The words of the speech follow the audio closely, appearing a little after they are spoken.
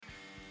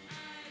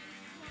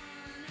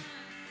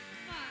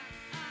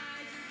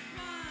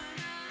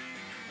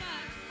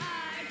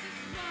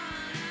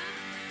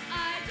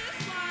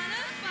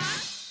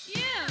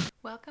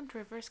welcome to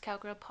Reverse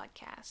Cowgirl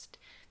Podcast.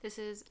 This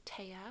is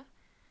Taya.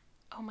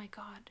 Oh my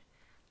god,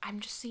 I'm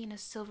just seeing a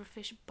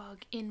silverfish bug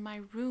in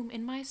my room,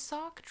 in my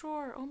sock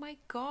drawer. Oh my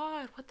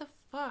god, what the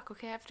fuck?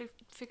 Okay, I have to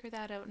figure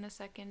that out in a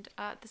second.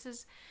 This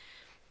is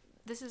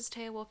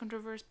Taya. Welcome to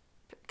Reverse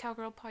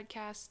Cowgirl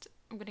Podcast.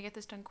 I'm gonna get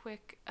this done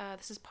quick.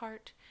 This is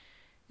part.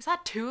 Is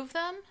that 2 of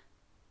them?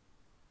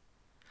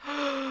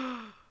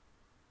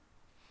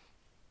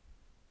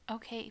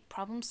 Okay,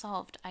 problem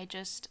solved. I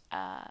just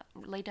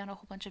laid down a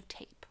whole bunch of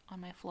tape on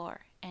my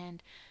floor,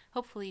 and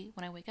hopefully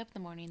when I wake up in the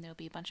morning, there'll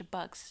be a bunch of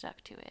bugs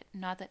stuck to it.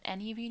 Not that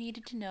any of you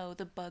needed to know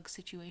the bug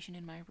situation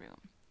in my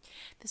room.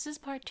 This is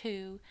part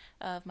 2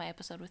 of my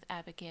episode with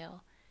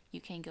Abigail.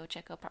 You can go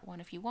check out part 1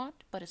 if you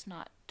want, but it's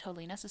not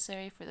totally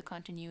necessary for the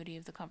continuity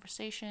of the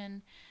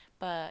conversation.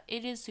 But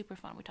it is super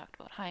fun. We talked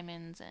about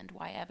hymens and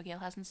why Abigail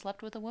hasn't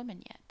slept with a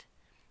woman yet.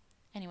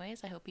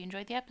 Anyways, I hope you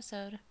enjoyed the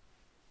episode.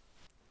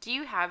 Do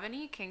you have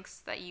any kinks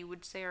that you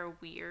would say are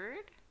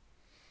weird?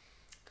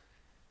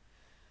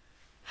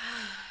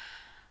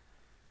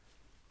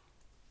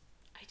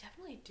 I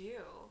definitely do.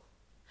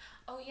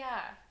 Oh,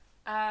 yeah.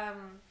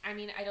 I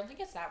mean, I don't think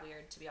it's that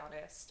weird, to be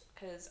honest,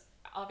 because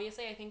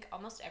obviously I think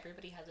almost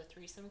everybody has a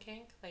threesome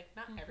kink. Like,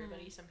 not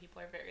everybody. Some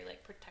people are very,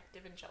 like,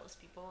 protective and jealous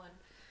people, and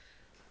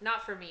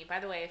not for me. By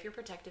the way, if you're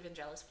protective and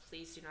jealous,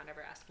 please do not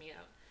ever ask me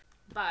out.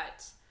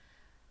 But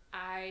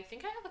I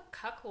think I have a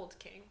cuckold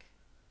kink.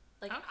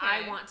 Like, okay.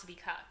 I want to be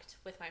cucked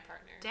with my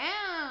partner.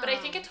 Damn. But I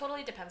think it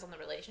totally depends on the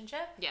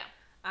relationship. Yeah.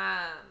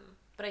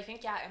 But I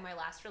think, yeah, in my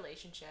last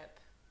relationship,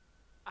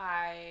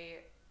 I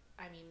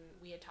mean,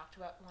 we had talked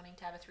about wanting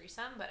to have a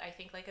threesome, but I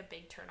think, like, a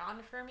big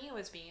turn-on for me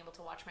was being able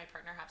to watch my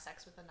partner have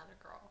sex with another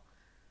girl.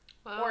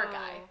 Whoa. Or a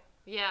guy.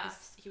 Yeah.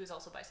 He was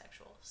also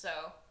bisexual. So,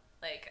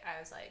 like, I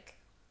was like,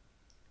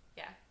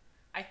 yeah.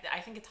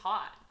 I think it's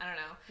hot. I don't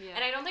know. Yeah.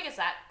 And I don't think it's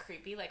that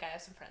creepy. Like, I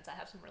have some friends that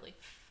have some really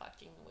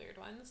fucking weird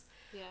ones.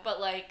 Yeah.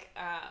 But, like,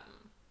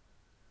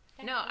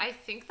 no, I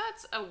think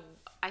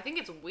I think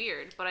it's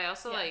weird, but I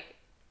also, like,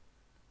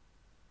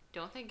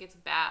 don't think it's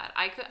bad.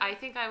 I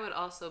think I would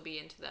also be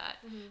into that.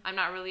 Mm-hmm. I'm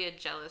not really a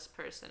jealous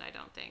person, I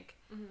don't think.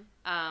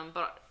 Mm-hmm.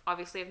 But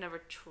obviously I've never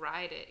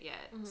tried it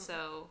yet. Mm-hmm.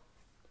 So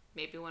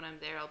maybe when I'm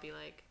there, I'll be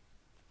like,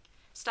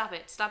 stop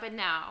it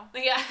now.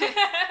 Yeah.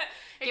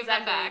 Give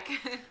them back.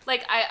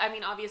 Like, I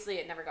mean, obviously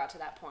it never got to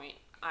that point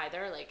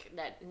either. Like,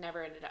 that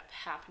never ended up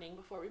happening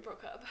before we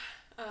broke up.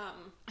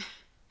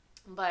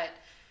 But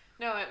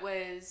no,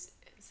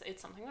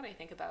 it's something that I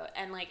think about.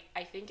 And, like,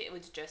 I think it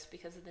was just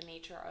because of the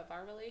nature of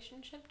our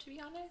relationship, to be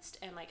honest,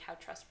 and, like, how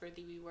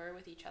trustworthy we were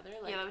with each other.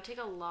 Like, yeah, that would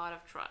take a lot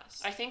of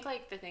trust. I think,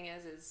 like, the thing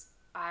is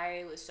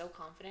I was so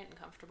confident and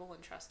comfortable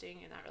and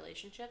trusting in that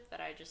relationship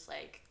that I just,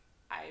 like,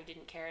 I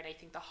didn't care. And I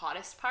think the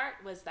hottest part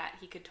was that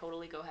he could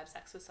totally go have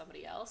sex with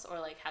somebody else or,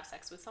 like, have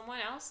sex with someone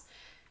else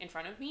in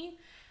front of me.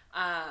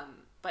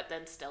 But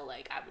then still,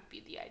 like, I would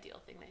be the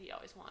ideal thing that he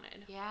always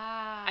wanted.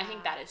 Yeah. I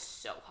think that is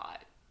so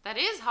hot. That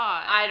is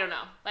hot. I don't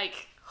know.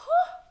 Like,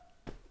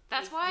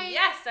 that's why.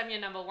 Yes, I'm your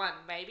number one,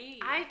 baby.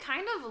 I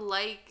kind of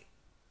like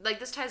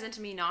this ties into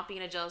me not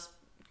being a jealous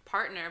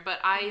partner, but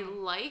I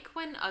like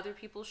when other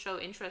people show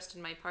interest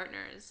in my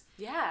partners.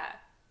 Yeah.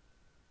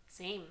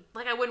 Same.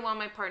 Like, I wouldn't want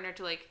my partner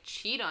to, like,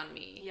 cheat on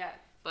me. Yeah.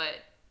 But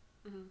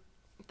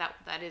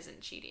that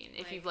isn't cheating.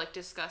 If you've, like,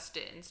 discussed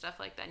it and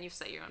stuff like that, and you've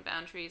set your own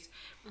boundaries.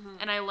 Mm-hmm.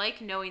 And I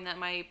like knowing that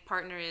my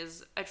partner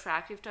is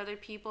attractive to other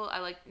people. I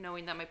like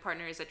knowing that my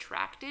partner is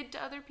attracted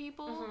to other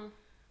people. Mm-hmm.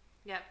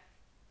 Yep.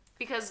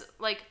 Because,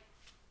 like,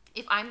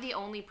 if I'm the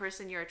only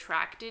person you're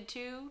attracted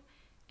to,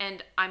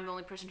 and I'm the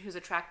only person who's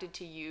attracted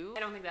to you... I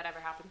don't think that ever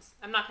happens.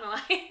 I'm not gonna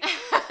lie.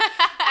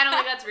 I don't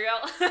think that's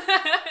real.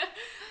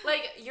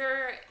 Like,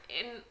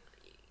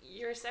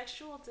 your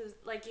sexual...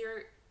 Like,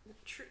 your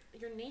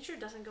nature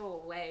doesn't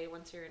go away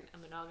once you're in a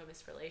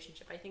monogamous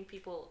relationship. I think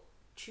people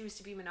choose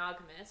to be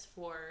monogamous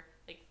for,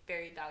 like,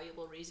 very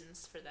valuable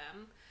reasons for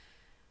them.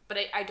 But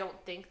I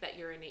don't think that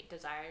your innate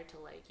desire to,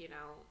 like, you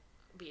know,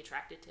 be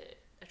attracted to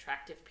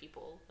attractive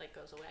people, like,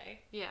 goes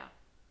away. Yeah.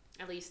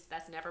 At least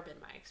that's never been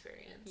my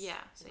experience.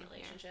 Yeah. In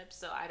relationships.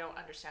 So I don't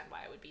understand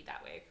why it would be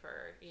that way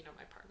for, you know,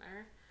 my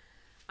partner.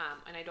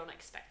 And I don't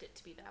expect it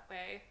to be that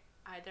way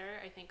either.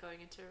 I think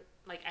going into,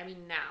 like, I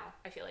mean, now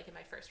I feel like in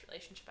my first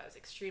relationship I was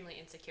extremely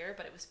insecure,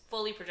 but it was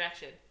fully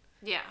projection.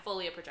 Yeah.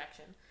 Fully a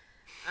projection.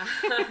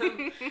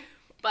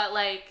 But,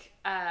 like,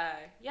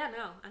 yeah,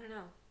 no, I don't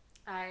know.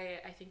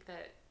 I think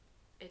that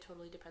it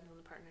totally depends on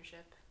the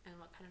partnership and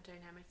what kind of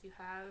dynamic you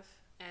have.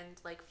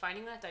 And, like,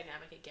 finding that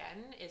dynamic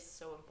again is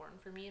so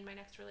important for me in my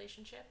next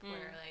relationship,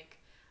 where, like,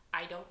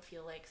 I don't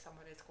feel like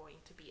someone is going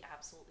to be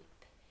absolutely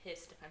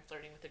pissed if I'm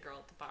flirting with a girl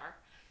at the bar,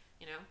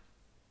 you know?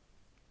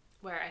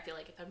 Where I feel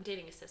like if I'm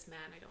dating a cis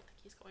man, I don't think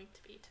he's going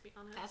to be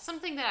honest. That's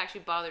something that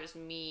actually bothers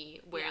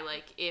me, where,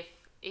 like,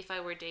 if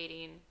I were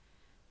dating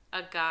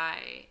a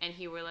guy and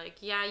he were like,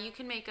 yeah, you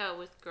can make out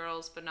with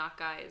girls but not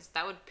guys,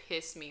 that would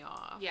piss me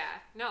off. Yeah.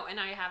 No, and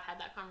I have had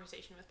that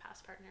conversation with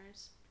past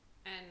partners,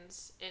 and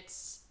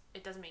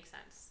it doesn't make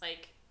sense.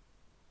 Like,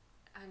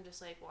 I'm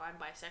just like, well, I'm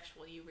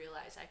bisexual. You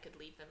realize I could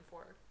leave them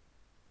for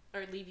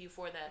or leave you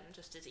for them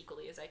just as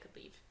equally as I could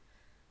leave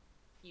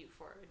you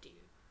for a dude.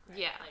 Right?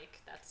 Yeah.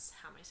 Like, that's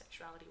how my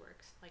sexuality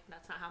works. Like,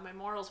 that's not how my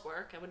morals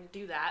work. I wouldn't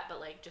do that, but,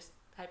 like, just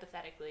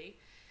hypothetically.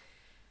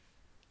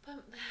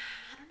 But,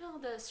 I don't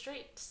know, the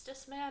straight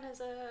cis man is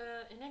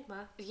a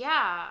enigma.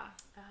 Yeah.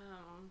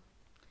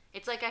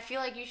 It's like, I feel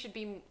like you should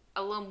be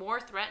a little more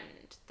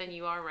threatened than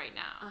you are right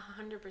now.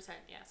 100%,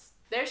 yes.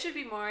 There should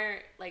be more,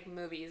 like,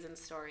 movies and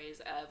stories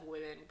of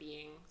women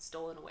being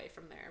stolen away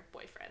from their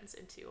boyfriends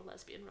into a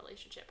lesbian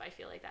relationship. I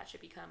feel like that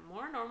should become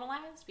more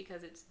normalized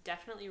because it's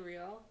definitely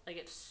real. Like,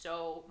 it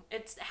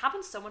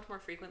happens so much more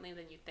frequently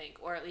than you think.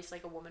 Or at least,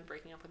 like, a woman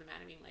breaking up with a man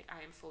and being like,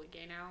 I am fully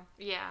gay now.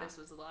 Yeah. This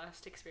was the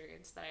last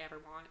experience that I ever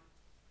want.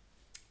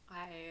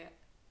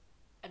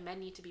 And men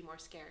need to be more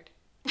scared.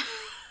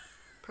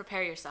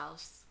 Prepare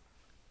yourselves.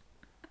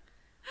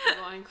 I'm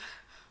going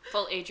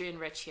full Adrian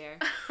Rich here.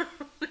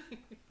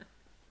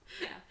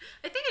 Yeah.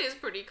 I think it is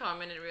pretty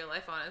common in real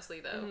life, honestly,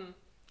 though.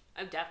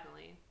 Mm-hmm.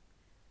 Definitely.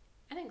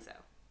 I think so.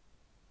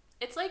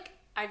 It's like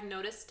I've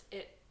noticed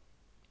it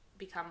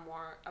become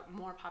a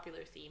more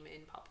popular theme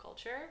in pop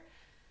culture.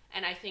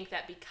 And I think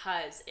that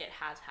because it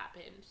has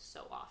happened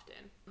so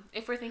often.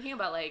 If we're thinking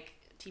about, like,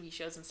 TV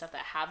shows and stuff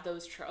that have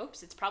those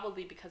tropes, it's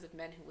probably because of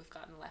men who have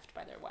gotten left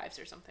by their wives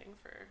or something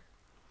for,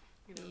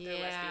 their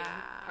lesbian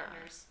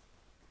partners.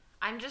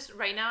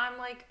 Right now I'm,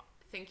 like,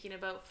 thinking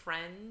about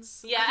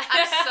Friends. Yeah.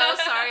 I'm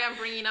so sorry I'm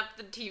bringing up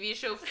the TV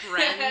show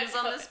Friends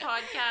on this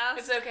podcast.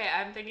 It's okay.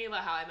 I'm thinking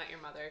about How I Met Your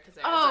Mother because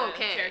there's a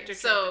character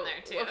trope in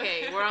there, too.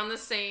 Okay, we're on the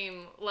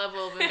same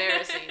level of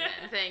embarrassing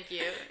then. Thank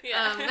you.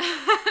 Yeah.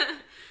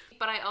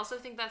 But I also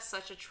think that's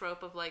such a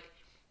trope of, like,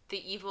 the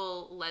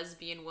evil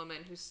lesbian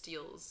woman who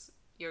steals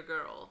your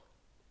girl.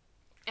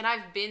 And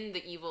I've been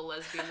the evil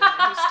lesbian woman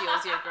who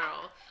steals your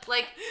girl.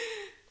 Like,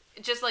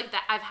 just like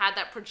that, I've had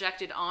that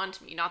projected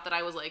onto me. Not that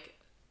I was, like,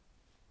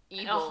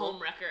 evil. A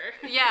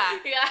homewrecker. Yeah.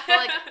 Yeah. But,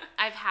 like,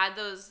 I've had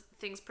those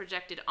things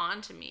projected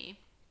onto me.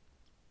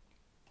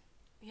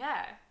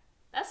 Yeah.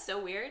 That's so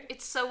weird.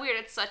 It's so weird.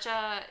 It's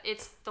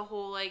the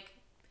whole, like,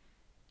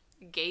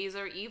 gays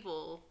are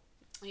evil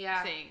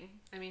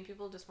thing. I mean,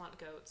 people just want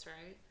goats,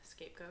 right?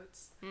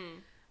 Scapegoats. Mm.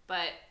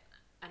 But,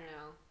 I don't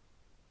know.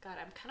 God,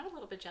 I'm kind of a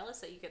little bit jealous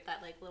that you get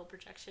that, like, little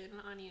projection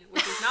on you,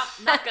 which is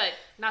not good.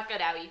 Not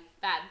good, Owie.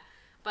 Bad.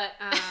 But,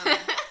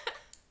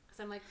 because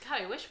I'm like,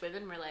 God, I wish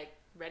women were, like,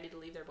 ready to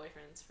leave their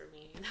boyfriends for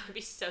me. That would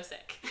be so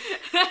sick.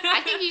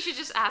 I think you should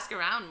just ask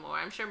around more.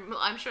 I'm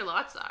sure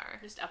lots are.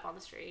 Just up on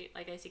the street.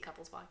 Like, I see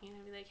couples walking, and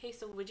I'd be like, hey,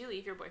 so would you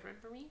leave your boyfriend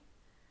for me?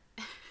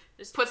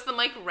 Just puts the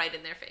mic right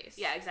in their face.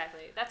 Yeah,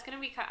 exactly. That's going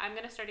to be... I'm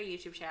going to start a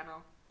YouTube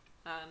channel.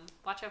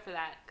 Watch out for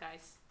that,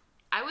 guys.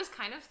 I was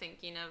kind of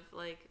thinking of,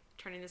 like,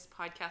 turning this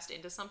podcast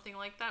into something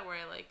like that, where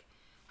I, like,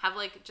 have,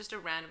 like, just a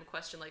random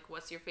question, like,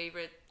 what's your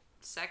favorite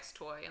sex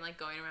toy? And, like,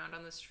 going around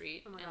on the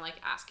street and, like,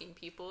 asking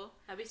people.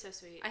 That'd be so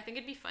sweet. I think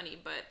it'd be funny,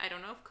 but I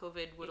don't know if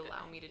COVID would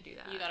allow me to do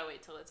that. You gotta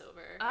wait till it's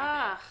over.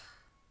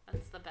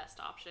 That's the best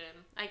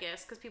option. I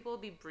guess, because people will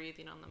be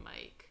breathing on the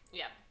mic.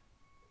 Yeah.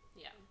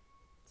 Yeah.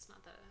 It's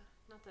not the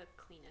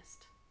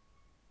cleanest.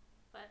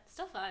 But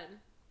still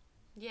fun.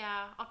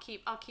 Yeah, I'll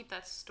keep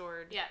that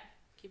stored. Yeah.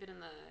 Keep it in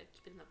the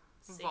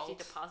safety vault.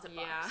 Deposit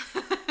box.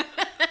 Yeah.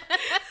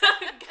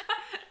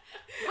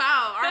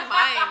 Wow, our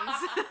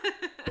minds.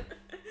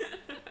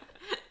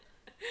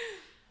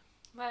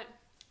 But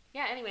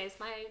yeah, anyways,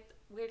 my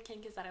weird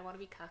kink is that I want to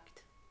be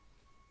cucked.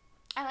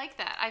 I like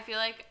that. I feel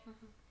like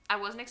I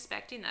wasn't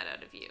expecting that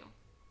out of you.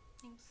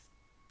 Thanks.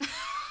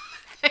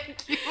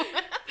 Thank you.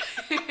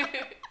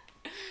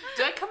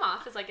 Do I come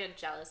off as like a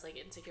jealous, like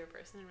insecure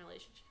person in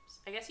relationships?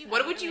 I guess you.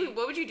 What would you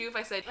do if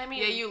I said? I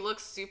mean, yeah, you look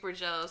super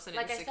jealous and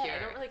like insecure. I said, I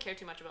don't really care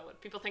too much about what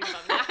people think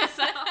about me.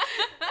 So,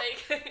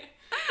 like, do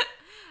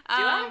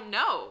I?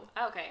 No.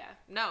 Okay, yeah.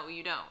 No,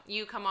 you don't.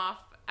 You come off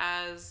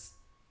as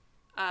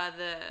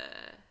the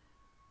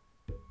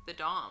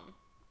dom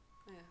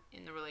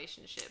in the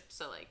relationship.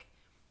 So, like,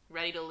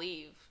 ready to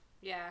leave.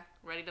 Yeah.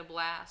 Ready to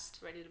blast.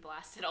 Ready to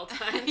blast at all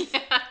times.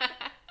 Yeah.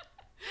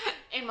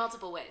 In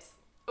multiple ways.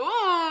 Ooh.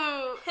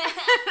 Oh,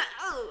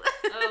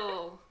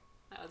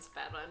 that was a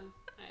bad one.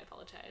 I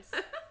apologize.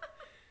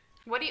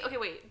 Okay,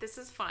 wait, this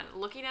is fun.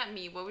 Looking at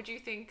me, what would you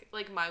think,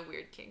 like, my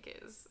weird kink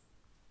is?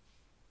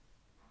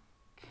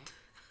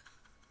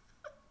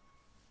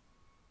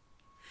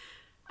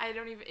 I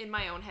don't even, in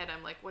my own head,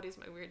 I'm like, what is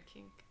my weird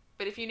kink?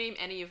 But if you name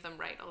any of them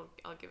right,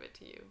 I'll give it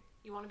to you.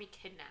 You want to be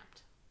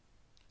kidnapped.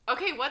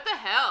 Okay, what the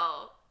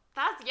hell?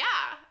 That's,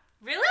 yeah.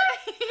 Really?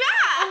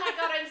 Yeah. Oh my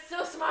god, I'm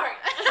so smart.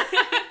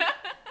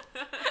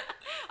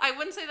 I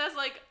wouldn't say that's,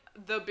 like,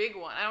 the big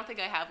one. I don't think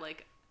I have,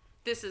 like,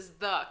 this is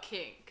the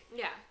kink.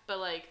 Yeah. But,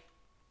 like,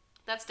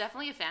 that's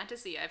definitely a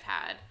fantasy I've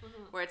had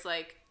where it's,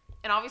 like,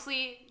 and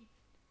obviously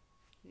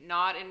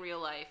not in real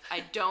life.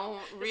 I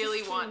don't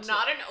really want to.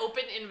 Not an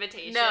open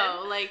invitation.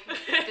 No, like,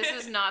 this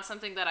is not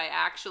something that I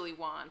actually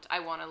want.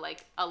 I want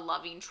a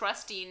loving,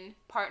 trusting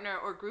partner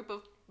or group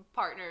of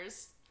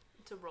partners.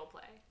 To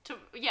roleplay. To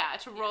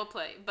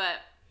roleplay. But,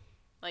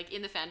 like,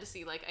 in the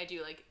fantasy, like, I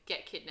do, like,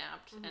 get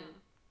kidnapped and...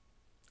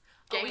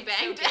 So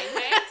Gangbanged?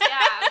 gangbangs?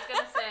 Yeah, I was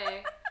gonna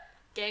say.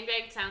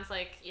 Gangbang sounds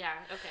like, yeah,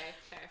 okay,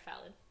 fair,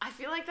 valid. I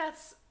feel like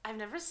I've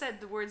never said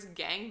the words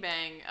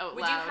gangbang out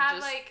Would loud. you have,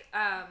 like,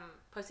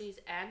 pussies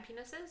and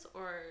penises,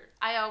 or?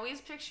 I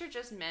always picture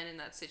just men in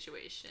that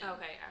situation.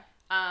 Okay,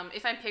 yeah.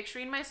 If I'm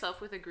picturing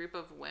myself with a group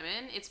of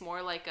women, it's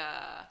more like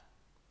a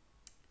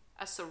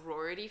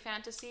sorority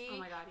fantasy. Oh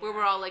my God, where yeah.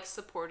 we're all like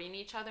supporting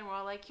each other and we're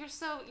all like,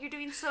 you're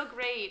doing so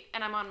great,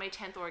 and I'm on my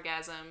 10th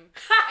orgasm.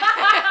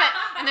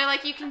 And they're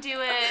like, you can do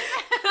it.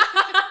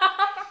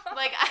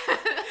 Like,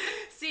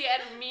 see,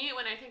 and me,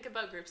 when I think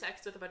about group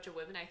sex with a bunch of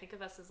women, I think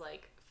of us as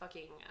like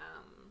fucking,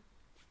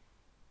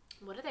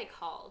 what are they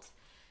called?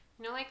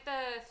 You know, like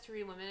the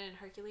 3 women in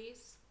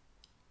Hercules?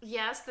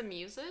 yes, the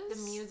muses.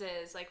 The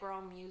muses, like we're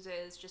all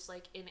muses, just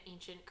like in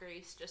ancient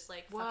Greece, just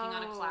like fucking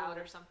on a cloud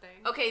or something.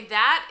 Okay,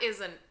 that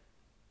is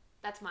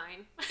That's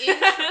mine.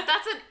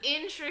 that's an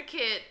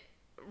intricate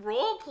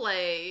role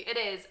play. It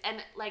is, and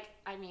like,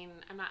 I mean,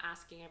 I'm not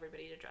asking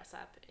everybody to dress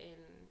up in,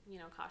 you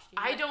know, costume.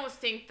 I don't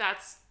think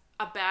that's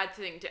a bad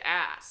thing to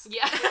ask.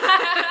 Yeah.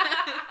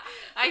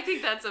 I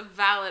think that's a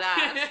valid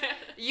ask.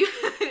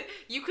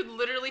 You could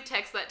literally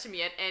text that to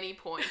me at any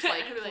point.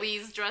 Like, I'd be like-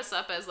 please dress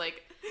up as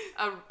like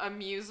a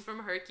muse from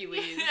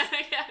Hercules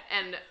Yeah.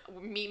 and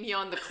meet me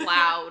on the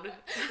cloud.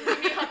 Meet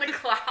me on the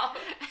cloud.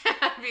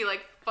 I'd be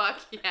like, fuck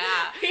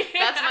yeah.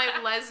 That's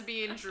my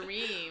lesbian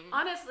dream.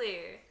 Honestly.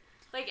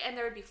 Like, and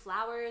there would be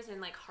flowers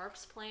and like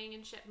harps playing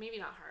and shit. Maybe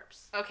not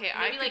harps. Okay,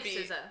 Maybe I could like be.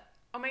 SZA.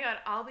 Oh my god,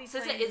 I'll be.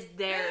 SZA playing- is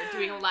there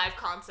doing a live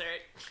concert.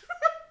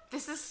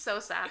 This is so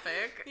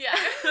sapphic. Yeah.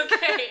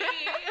 Okay.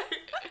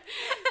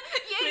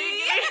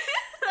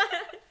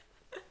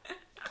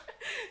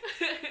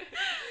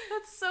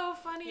 That's so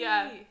funny.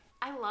 Yeah.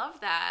 I love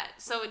that.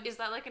 So is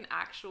that like an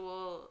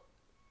actual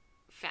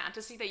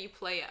fantasy that you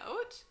play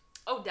out?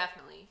 Oh,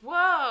 definitely.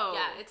 Whoa.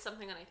 Yeah, it's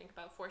something that I think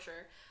about for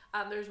sure.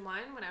 There's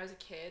one when I was a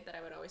kid that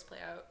I would always play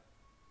out.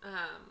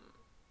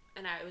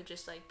 And I would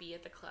just like be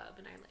at the club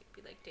and I'd like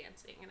be like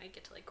dancing and I'd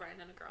get to like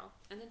grind on a girl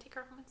and then take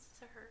her home and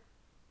scissor her.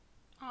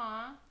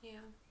 Aw. Yeah.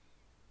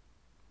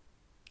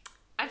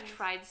 I've Nice.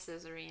 tried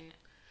scissoring.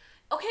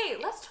 Okay,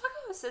 let's talk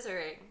about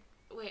scissoring.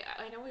 Wait,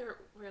 I know we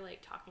were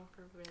like talking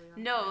for a really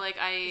long No, time. like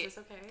Is this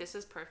okay? This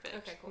is perfect.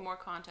 Okay, cool. The more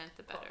content,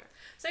 the better.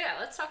 So yeah,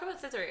 let's talk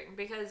about scissoring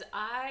because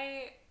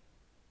I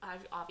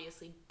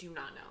obviously do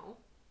not know.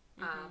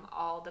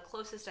 All the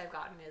closest I've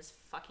gotten is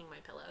fucking my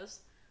pillows.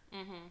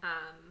 Mm-hmm.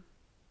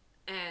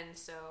 And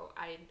so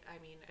I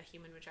mean, a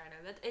human vagina,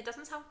 that it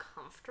doesn't sound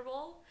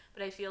comfortable,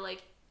 but I feel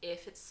like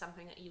if it's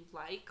something that you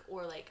like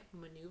or like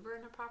maneuver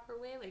in a proper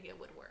way, like it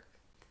would work.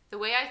 The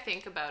way I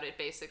think about it,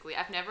 basically,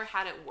 I've never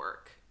had it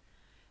work.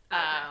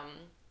 Okay.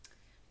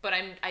 But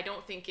I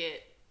don't think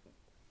it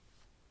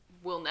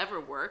will never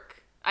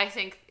work. I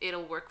think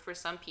it'll work for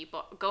some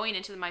people. Going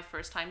into my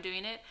first time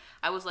doing it,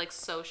 I was like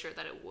so sure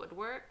that it would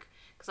work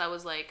because I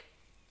was like,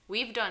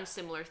 we've done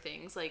similar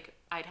things. Like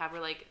I'd have her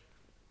like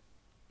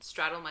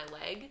straddle my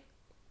leg,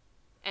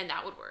 and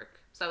that would work.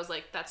 So I was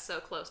like, that's so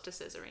close to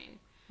scissoring.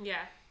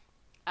 Yeah.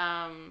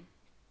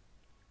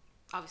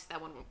 Obviously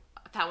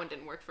that one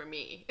didn't work for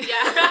me.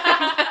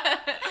 Yeah.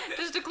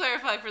 Just to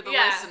clarify for the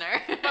Yeah.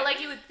 listener. But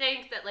like you would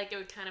think that like it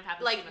would kind of have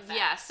the like same effect.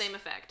 yeah, same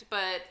effect,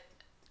 but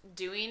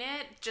doing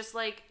it just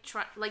like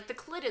like the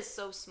clit is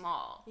so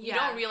small. You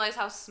Yeah. don't realize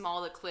how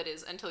small the clit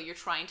is until you're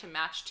trying to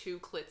match 2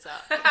 clits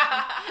up.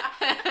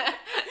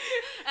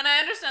 And I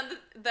understand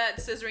that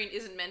scissoring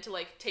isn't meant to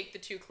like take the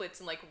 2 clits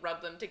and like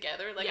rub them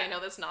together. Like Yeah. I know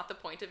that's not the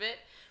point of it,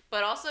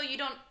 but also you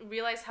don't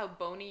realize how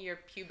bony your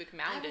pubic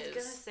mound I was is.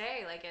 gonna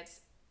say like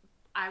it's.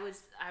 I would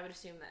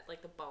assume that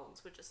like the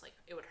bones would just like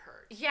it would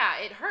hurt. Yeah,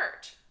 it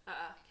hurt. Okay.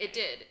 It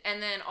did.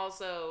 And then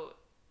also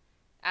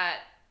at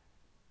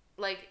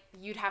like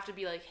you'd have to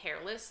be like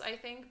hairless, I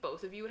think.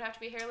 Both of you would have to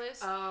be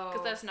hairless. Oh.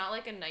 Because that's not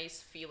like a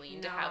nice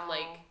feeling to have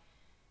like No.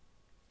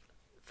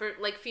 for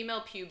like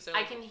female pubes are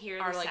I can hear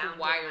the are like sound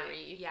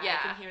wiry. In my, yeah,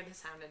 I can hear the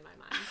sound in my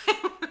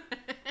mind.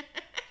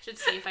 Should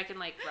see if I can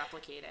like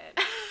replicate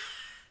it.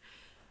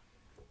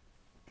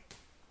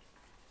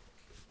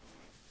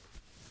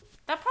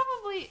 That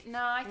probably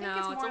I think No,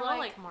 it's it's more a little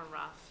like more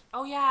rough.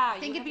 Oh yeah, I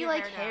think it'd be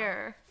like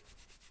hair.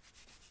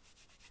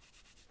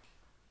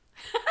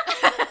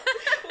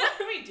 What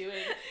are we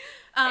doing?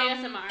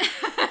 ASMR.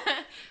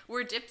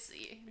 We're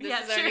Dipsy. This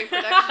Yeah, is our sure. new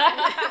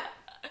production.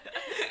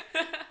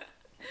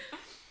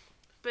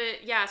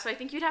 But yeah, so I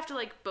think you'd have to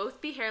like both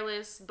be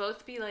hairless,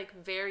 both be like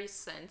very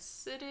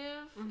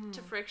sensitive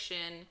to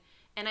friction,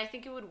 and I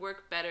think it would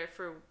work better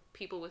for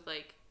people with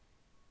like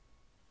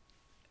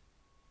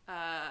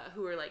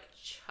who are like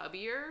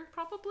chubbier,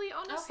 probably,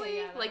 honestly.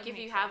 yeah, that like would if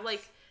make you have sense.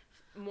 like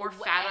more A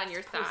fat on wet-ass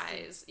your pussy.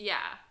 thighs. Yeah.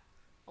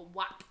 A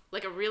whop.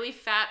 Like a really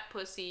fat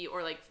pussy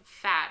or like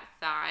fat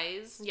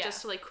thighs Yeah.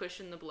 just to like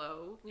cushion the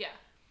blow. Yeah.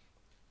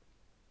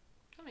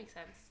 That makes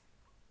sense.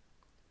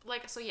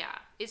 Like, so yeah,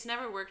 it's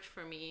never worked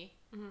for me.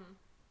 Mm-hmm.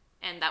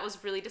 And that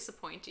was really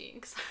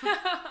disappointing. 'Cause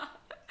that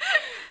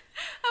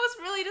was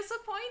really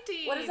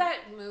disappointing. What is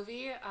that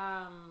movie?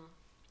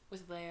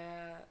 With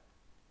Leia?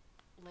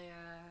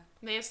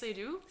 Yes, they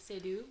do.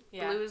 Seydoux.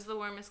 Yeah. Blue is the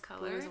warmest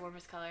color. Blue is the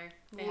warmest color.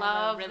 They Love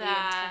have a really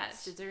that.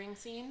 intense scissoring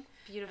scene.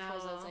 Beautiful.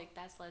 And I was like,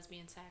 that's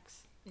lesbian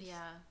sex. Yeah.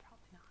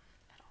 Probably not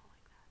at all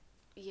like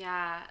that.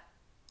 Yeah.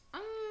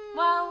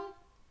 Well,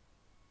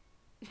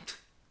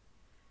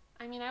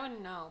 I mean, I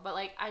wouldn't know, but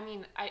like, I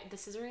mean, the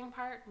scissoring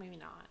part, maybe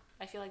not.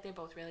 I feel like they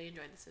both really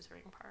enjoyed the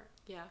scissoring part.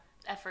 Yeah.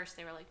 At first,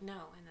 they were like, no,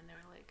 and then they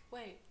were like,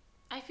 wait.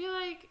 I feel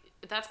like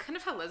that's kind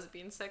of how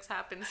lesbian sex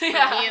happens for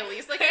Yeah. me, at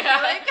least. Like, I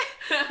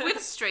feel like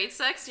with straight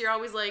sex, you're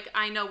always like,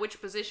 I know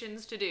which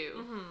positions to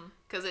do.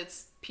 Because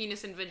it's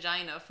penis and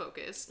vagina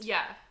focused.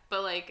 Yeah.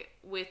 But, like,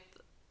 with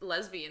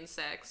lesbian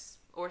sex,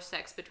 or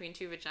sex between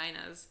two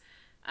vaginas,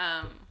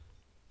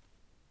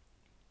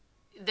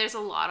 there's a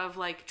lot of,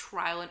 like,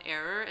 trial and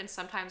error. And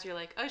sometimes you're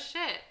like, oh,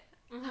 shit.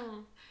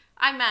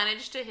 I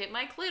managed to hit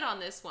my clit on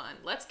this one.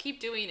 Let's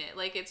keep doing it.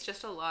 Like, it's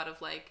just a lot of,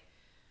 like...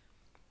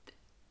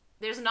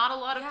 There's not a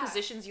lot of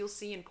positions you'll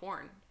see in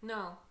porn.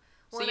 No.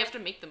 So you have to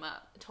make them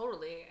up.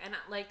 Totally. And,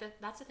 like,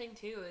 that's the thing,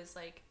 too, is,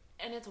 like...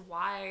 And it's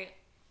why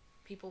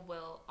people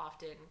will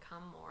often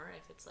come more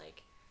if it's,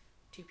 like,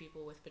 two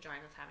people with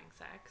vaginas having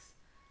sex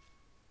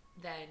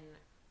than,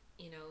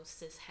 you know,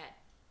 cis-het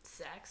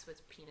sex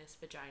with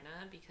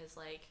penis-vagina. Because,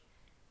 like...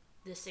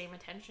 the same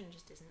attention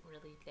just isn't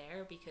really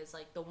there because,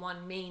 like, the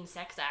one main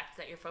sex act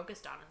that you're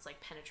focused on is, like,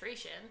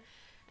 penetration.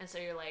 And so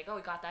you're like, oh,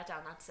 we got that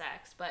down, that's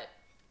sex. But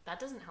that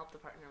doesn't help the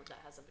partner that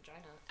has a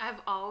vagina.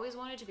 I've always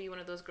wanted to be one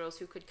of those girls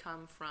who could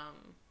come from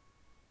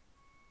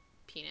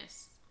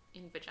penis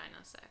in vagina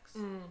sex.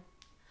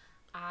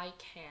 I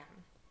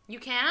can. You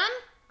can?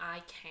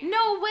 I can.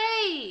 No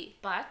way!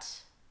 But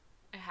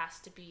it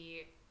has to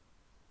be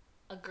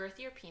a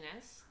girthier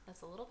penis that's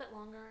a little bit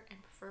longer and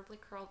preferably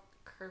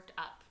curved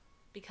up.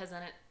 Because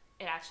then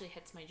it actually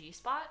hits my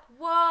G-spot.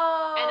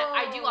 Whoa! And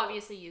I do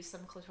obviously use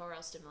some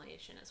clitoral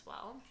stimulation as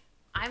well.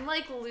 I'm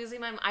like losing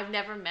my... I've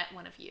never met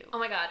one of you. Oh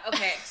my god.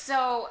 Okay.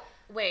 So,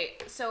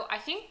 wait. So I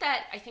think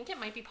it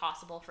might be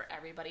possible for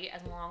everybody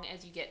as long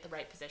as you get the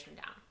right position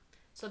down.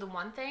 So the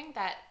one thing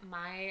that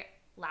my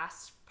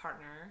last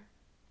partner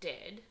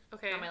did...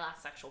 Okay. Not my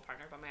last sexual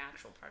partner, but my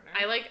actual partner.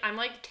 I'm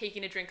like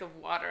taking a drink of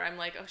water. I'm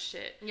like, oh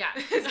shit. Yeah.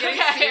 It's getting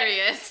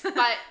serious.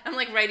 But I'm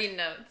like writing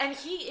notes. And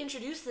he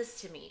introduced this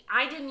to me.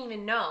 I didn't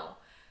even know.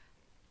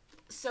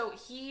 So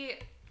he,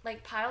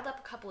 like, piled up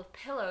a couple of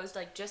pillows,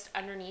 like, just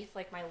underneath,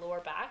 like, my lower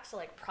back to,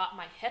 like, prop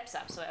my hips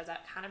up. So it was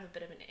at kind of a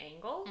bit of an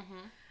angle.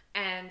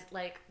 And,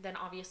 like, then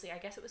obviously, I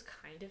guess it was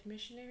kind of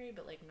missionary,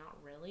 but, like, not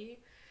really.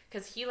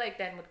 Because he, like,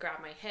 then would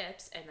grab my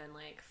hips and then,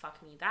 like,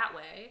 fuck me that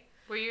way.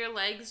 Were your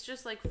legs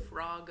just like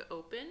frog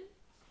open?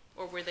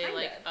 Or were they Kind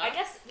like of. up? I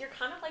guess you're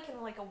kind of, like, in,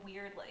 like, a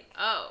weird, like...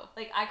 Oh.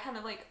 Like, I kind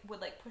of, like,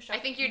 would, like, push up. I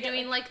think you're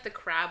doing, like, the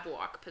crab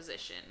walk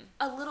position.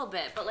 A little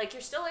bit, but, like,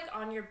 you're still, like,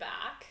 on your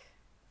back.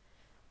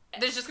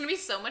 There's just gonna be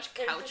so much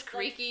There's couch just, like-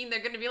 creaking. They're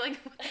gonna be like,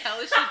 what the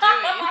hell is she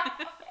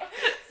doing?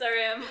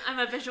 Sorry, I'm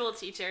a visual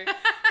teacher.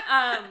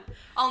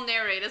 I'll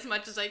narrate as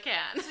much as I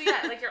can. So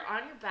yeah, like you're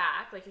on your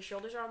back, like your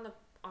shoulders are on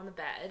the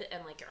bed,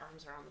 and like your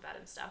arms are on the bed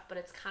and stuff. But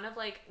it's kind of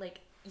like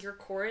your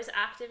core is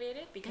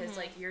activated because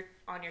like you're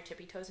on your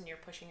tippy toes and you're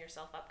pushing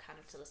yourself up kind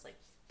of to this like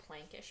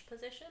plankish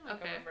position,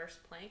 like a reverse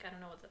plank. I don't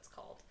know what that's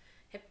called.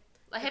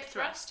 A hip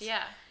thrust,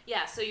 yeah.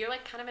 Yeah, so you're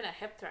like kind of in a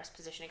hip thrust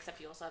position, except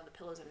you also have the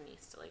pillows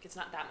underneath, so like it's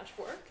not that much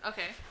work.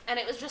 Okay. And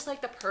it was just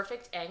like the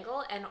perfect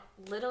angle, and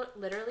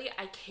literally,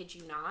 I kid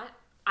you not,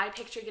 I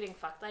picture getting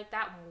fucked like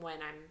that when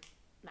I'm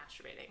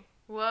masturbating.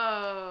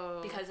 Whoa.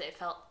 Because it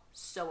felt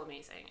so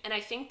amazing. And I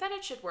think that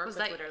it should work with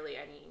literally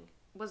any...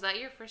 Was that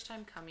your first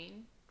time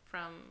coming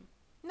from...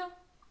 No.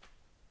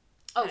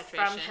 Oh,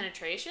 penetration? from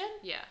penetration?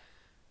 Yeah.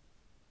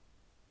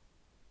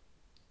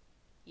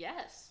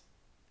 Yes,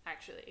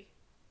 actually.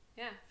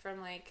 Yeah, from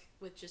like,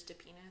 with just a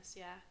penis,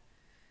 yeah.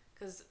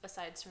 Because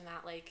aside from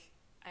that, like,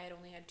 I had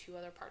only had 2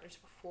 other partners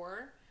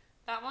before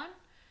that one.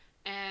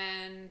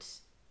 And,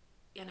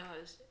 you know,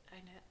 I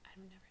never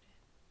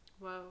did.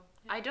 Whoa.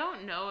 Yeah. I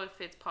don't know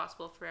if it's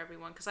possible for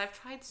everyone, because I've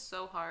tried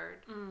so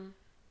hard.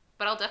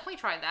 But I'll definitely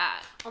try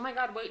that. Oh my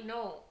god, wait,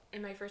 no.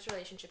 In my first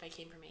relationship, I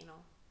came from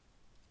anal.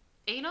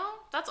 Anal?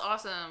 That's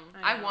awesome.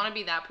 I want to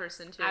be that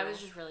person, too. I was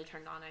just really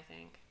turned on, I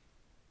think.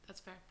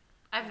 That's fair.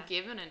 I've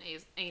given an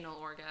anal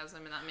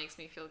orgasm, and that makes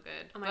me feel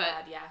good. Oh my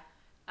god,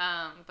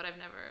 yeah. But I've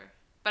never...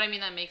 But I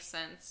mean, that makes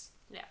sense.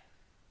 Yeah.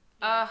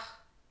 Ugh.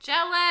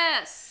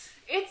 Jealous!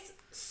 It's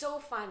so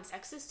fun.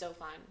 Sex is so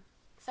fun.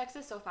 Sex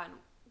is so fun.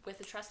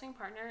 With a trusting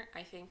partner,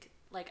 I think,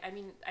 like, I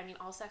mean,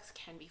 all sex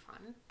can be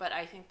fun, but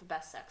I think the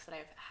best sex that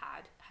I've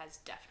had has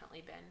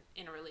definitely been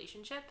in a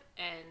relationship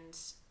and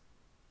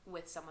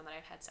with someone that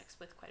I've had sex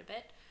with quite a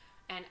bit.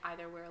 And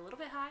either we're a little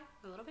bit high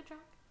or a little bit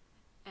drunk.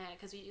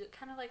 Because you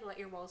kind of like let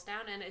your walls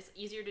down, and it's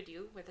easier to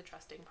do with a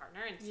trusting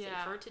partner and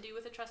safer to do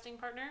with a trusting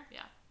partner.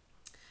 Yeah.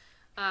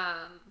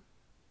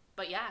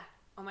 But yeah,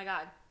 oh my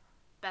god,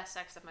 best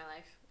sex of my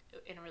life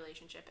in a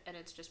relationship, and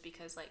it's just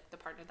because like the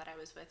partner that I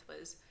was with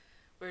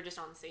we were just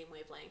on the same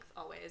wavelength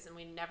always, and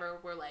we never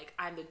were like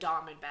I'm the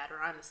dom in bed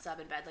or I'm the sub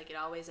in bed. Like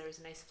there was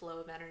a nice flow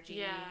of energy.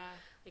 Yeah.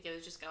 Like it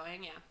was just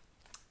going. Yeah.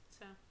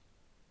 So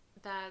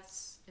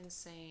That's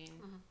insane.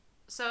 Mm-hmm.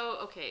 So,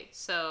 okay,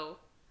 so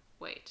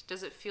wait,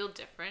 does it feel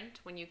different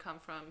when you come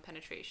from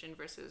penetration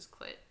versus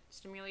clit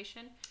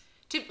stimulation?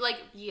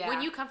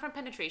 When you come from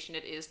penetration,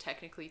 it is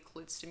technically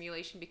clit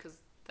stimulation because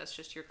that's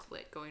just your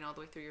clit going all the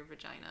way through your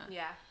vagina.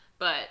 Yeah.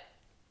 But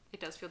it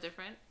does feel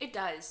different. It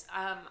does.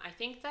 I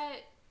think that,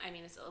 I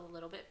mean, it's a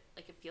little bit,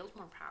 like, it feels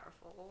more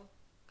powerful,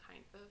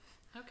 kind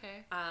of.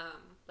 Okay.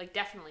 Like,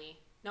 definitely.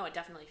 No, it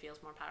definitely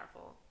feels more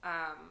powerful.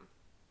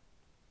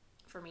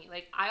 For me,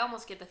 like, I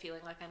almost get the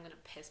feeling like I'm going to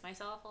piss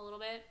myself a little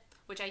bit,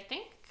 which I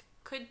think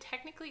could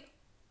technically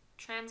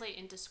translate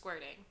into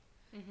squirting.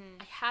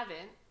 Mm-hmm. I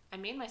haven't. I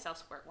made myself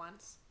squirt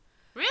once.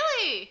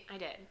 Really? I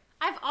did.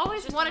 I've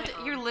always Just wanted on to. my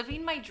own. You're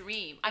living my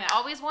dream. Yeah. I've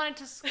always wanted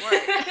to squirt.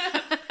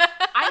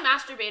 I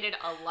masturbated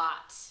a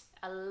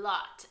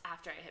lot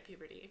after I hit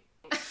puberty.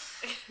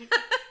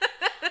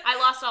 I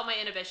lost all my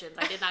inhibitions.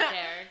 I did not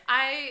care.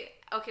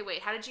 Okay,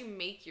 wait. How did you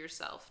make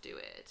yourself do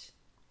it?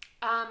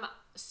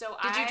 So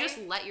Did you just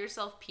let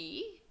yourself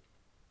pee?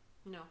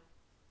 No.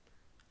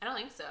 I don't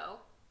think so.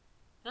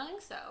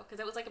 Because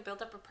it was like a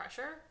buildup of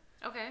pressure.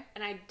 Okay.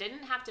 And I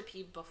didn't have to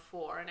pee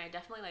before, and I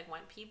definitely like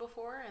went pee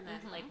before, and then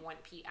like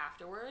went pee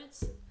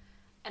afterwards.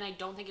 And I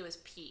don't think it was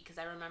pee, because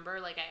I remember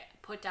like I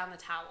put down the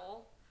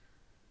towel,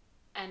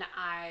 and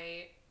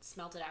I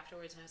smelled it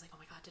afterwards, and I was like, oh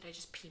my god, did I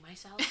just pee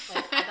myself?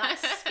 Like, I got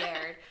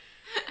scared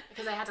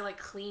because I had to like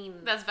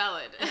clean. That's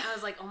valid. And I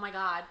was like, oh my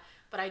god.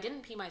 But I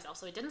didn't pee myself,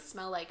 so it didn't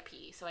smell like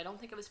pee. So I don't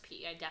think it was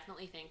pee. I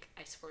definitely think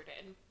I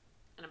squirted,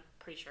 and I'm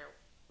pretty sure.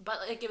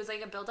 But like it was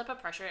like a buildup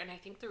of pressure, and I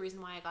think the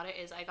reason why I got it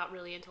is I got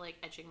really into like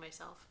edging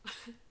myself.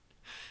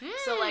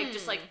 So like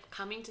just like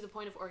coming to the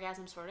point of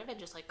orgasm sort of, and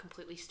just like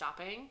completely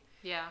stopping.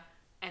 Yeah.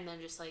 And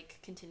then just like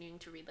continuing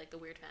to read like the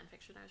weird fan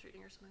fiction I was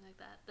reading or something like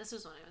that. This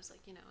was when I was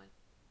like, you know,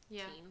 a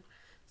teen.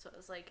 So it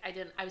was like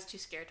I was too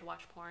scared to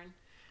watch porn.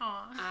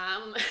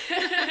 Aww.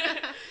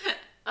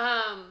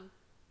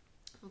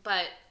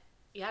 But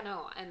yeah,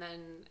 no, and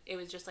then it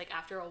was just like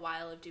after a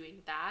while of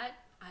doing that,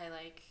 I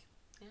like,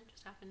 yeah, it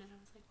just happened, and I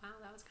was like, wow,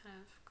 that was kind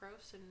of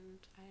gross, and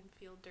I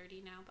feel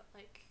dirty now, but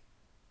like,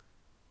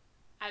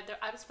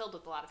 I was filled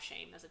with a lot of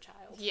shame as a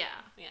child. Yeah.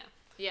 Yeah.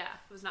 Yeah.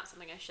 It was not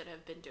something I should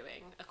have been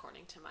doing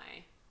according to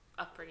my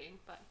upbringing,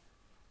 but.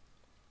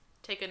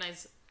 Take a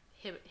nice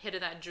hit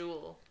of that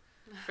jewel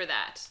for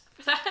that.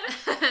 For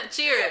that.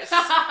 Cheers.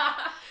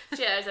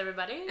 Cheers,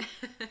 everybody.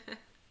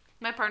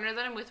 My partner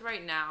that I'm with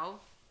right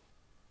now,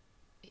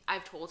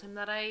 I've told him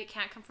that I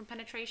can't come from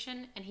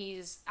penetration, and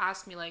he's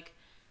asked me like,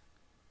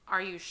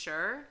 are you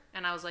sure?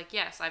 And I was like,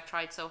 yes, I've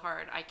tried so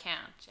hard, I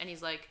can't. And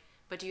he's like,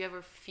 but do you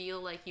ever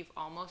feel like you've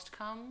almost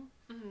come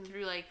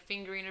through like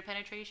fingering or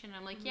penetration? And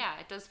I'm like, yeah,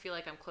 it does feel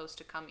like I'm close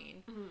to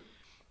coming. And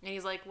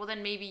he's like, well,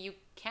 then maybe you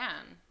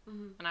can.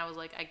 And I was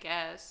like, I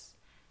guess.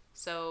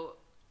 So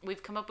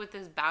we've come up with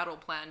this battle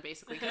plan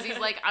basically, because he's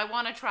like, I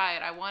want to try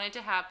it, I want it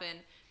to happen.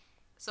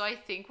 So I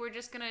think we're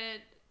just gonna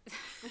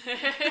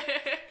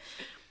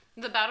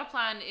the battle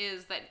plan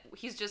is that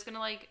he's just gonna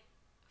like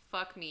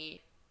fuck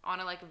me on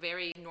a like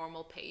very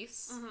normal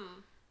pace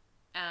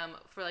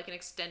for like an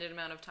extended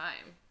amount of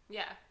time.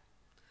 Yeah.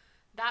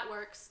 That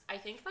works. I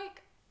think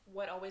like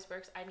what always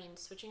works, I mean,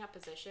 switching up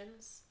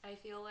positions, I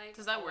feel like.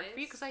 Does that work for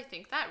you? Because I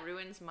think that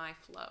ruins my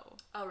flow.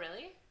 Oh,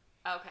 really?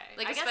 Okay.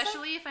 Like, I guess,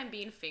 especially if I'm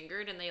being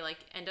fingered and they like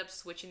end up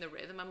switching the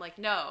rhythm, I'm like,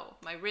 no,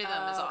 my rhythm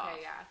is off.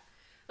 Okay, yeah.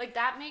 Like,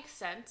 that makes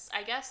sense.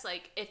 I guess,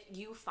 like, if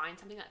you find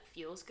something that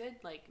feels good,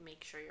 like,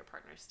 make sure your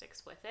partner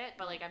sticks with it.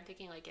 But, like, I'm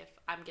thinking, like, if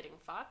I'm getting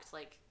fucked,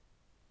 like,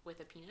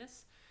 with a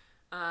penis,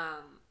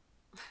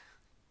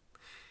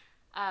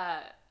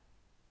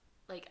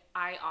 like,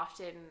 I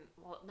often,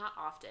 well, not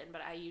often,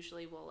 but I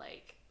usually will,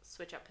 like,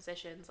 switch up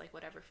positions, like,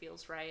 whatever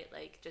feels right,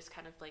 like, just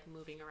kind of, like,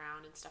 moving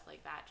around and stuff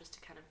like that, just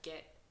to kind of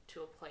get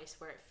to a place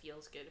where it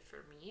feels good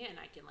for me and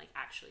I can, like,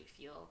 actually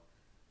feel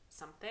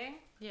something.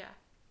 Yeah.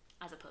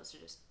 As opposed to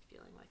just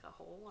feeling like a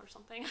hole or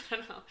something. I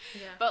don't know.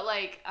 Yeah. But,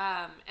 like,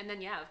 and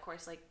then, yeah, of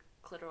course, like,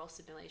 clitoral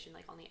stimulation,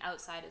 like, on the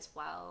outside as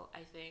well, I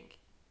think.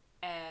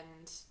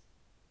 And,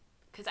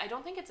 because I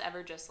don't think it's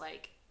ever just,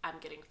 like, I'm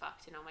getting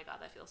fucked and, oh my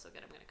god, that feels so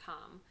good, I'm gonna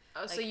come.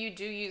 Oh, like, so you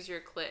do use your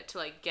clit to,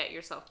 like, get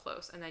yourself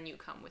close, and then you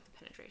come with the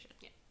penetration.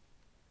 Yeah.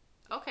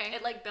 Okay.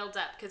 It, like, builds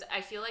up, because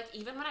I feel like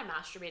even when I'm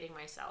masturbating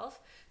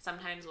myself,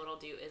 sometimes what I'll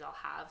do is I'll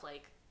have,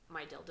 like,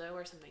 my dildo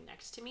or something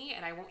next to me,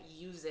 and I won't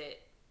use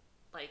it,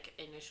 like,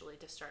 initially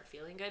to start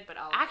feeling good, but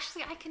I'll...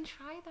 Actually, I can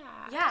try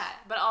that. Yeah,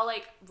 but I'll,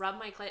 like, rub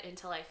my clit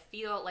until I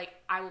feel, like,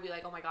 I will be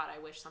like, oh my god, I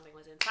wish something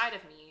was inside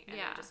of me, and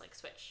then just, like,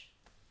 switch.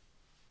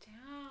 Damn.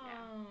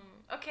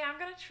 Yeah. Okay, I'm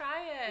gonna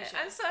try it.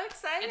 I'm so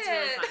excited. It's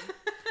really fun.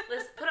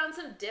 Let's put on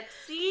some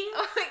Dipsy.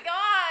 Oh my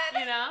god.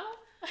 You know?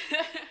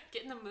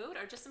 Get in the mood,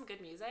 or just some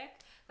good music.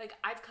 Like,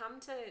 I've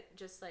come to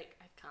just, like,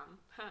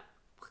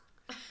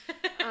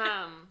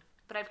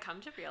 but I've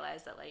come to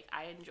realize that, like,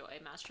 I enjoy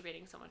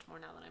masturbating so much more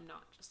now that I'm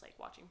not just, like,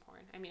 watching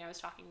porn. I mean, I was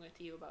talking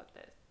to you about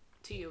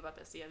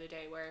this the other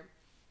day, where,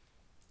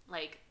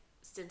 like,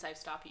 since I've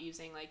stopped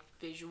using, like,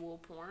 visual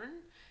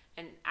porn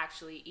and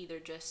actually either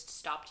just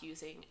stopped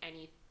using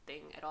anything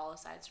anything at all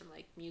aside from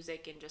like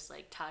music and just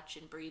like touch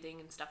and breathing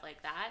and stuff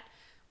like that,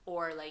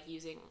 or like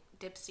using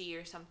Dipsy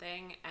or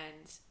something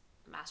and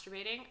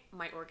masturbating,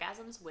 my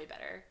orgasm's way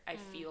better. I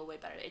feel way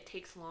better. It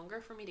takes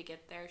longer for me to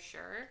get there,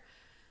 sure,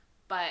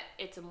 but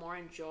it's a more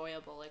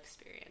enjoyable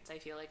experience. I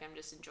feel like I'm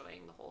just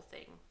enjoying the whole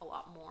thing a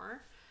lot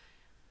more.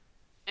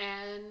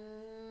 And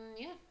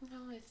yeah,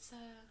 no, it's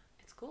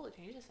cool. It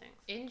changes things.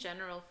 In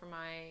general, for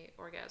my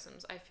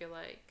orgasms, I feel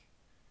like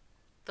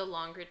the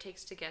longer it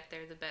takes to get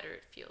there, the better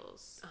it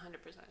feels.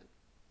 100%.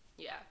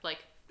 Yeah,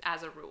 Like,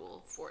 as a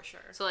rule. for sure.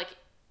 So, like,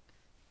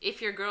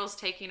 if your girl's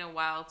taking a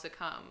while to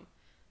come,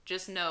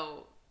 just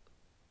know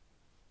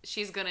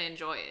she's gonna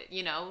enjoy it,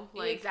 you know?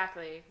 Like,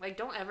 exactly. Like,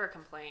 don't ever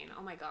complain.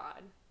 Oh my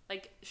god.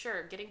 Like,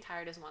 sure, getting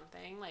tired is one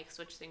thing. Like,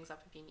 switch things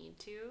up if you need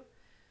to.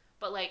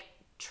 But, like,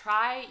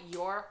 try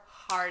your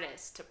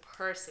hardest to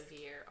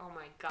persevere. Oh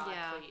my god,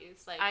 Yeah.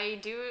 please. Like,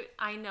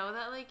 I know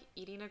that, like,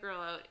 eating a girl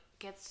out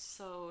gets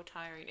so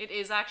tiring. It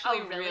is actually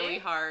Oh, really? really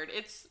hard.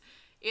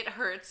 It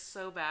hurts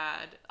so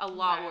bad. A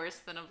lot Right. worse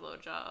than a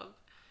blowjob.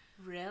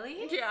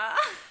 really? Yeah.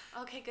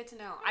 Okay, good to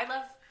know.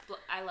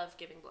 I love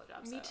giving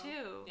blowjobs. Me so.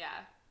 too.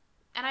 Yeah.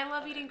 And I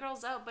love Okay. eating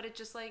girls out, but it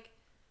just, like,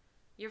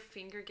 your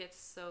finger gets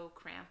so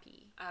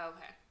crampy. Oh,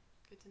 okay.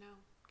 Good to know.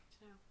 Good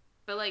to know.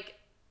 But, like,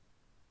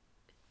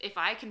 if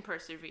I can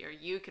persevere,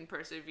 you can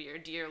persevere,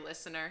 dear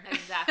listener.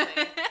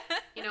 Exactly.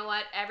 You know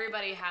what?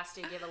 Everybody has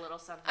to give a little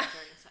something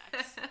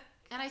during sex.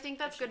 And I think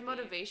that's It good should be.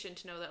 motivation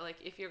to know that, like,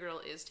 if your girl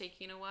is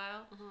taking a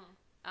while,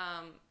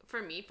 Mm-hmm.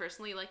 for me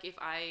personally, like, if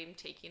I'm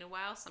taking a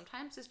while,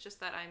 sometimes it's just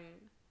that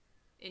I'm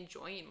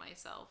enjoying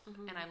myself.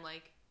 Mm-hmm. And I'm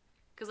like,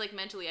 because, like,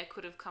 mentally I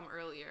could have come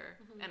earlier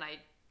Mm-hmm. and I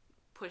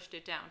pushed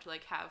it down to,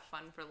 like, have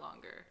fun for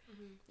longer.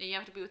 Mm-hmm. And you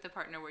have to be with a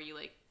partner where you,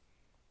 like,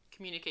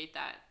 communicate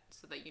that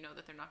so that you know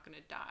that they're not going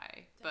to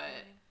die. But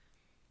Definitely.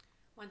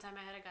 One time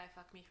I had a guy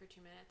fuck me for 2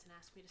 minutes and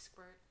ask me to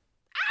squirt.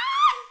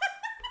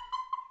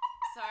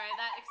 Sorry,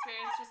 that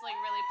experience just like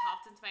really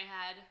popped into my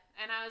head,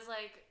 and I was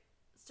like,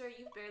 "Sir,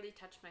 you barely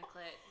touched my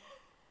clit."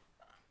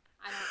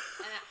 I don't,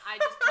 and I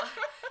just,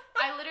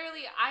 I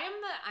literally,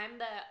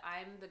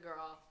 I'm the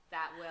girl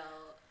that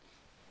will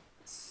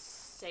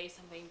say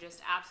something just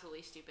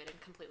absolutely stupid and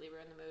completely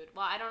ruin the mood.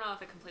 Well, I don't know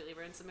if it completely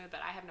ruins the mood,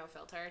 but I have no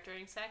filter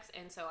during sex,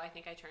 and so I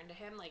think I turned to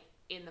him like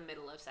in the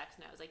middle of sex,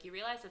 and I was like, "You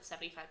realize it's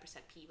 75%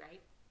 pee,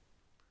 right?"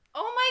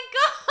 oh my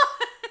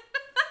god!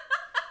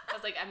 I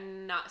was like,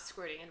 "I'm not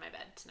squirting in my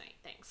bed tonight,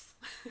 thanks."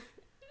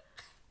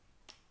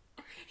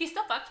 He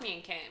still fucked me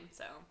and came,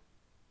 so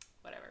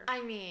whatever.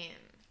 I mean,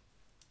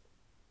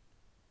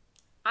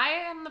 I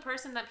am the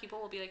person that people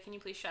will be like, "Can you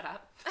please shut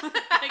up?" Like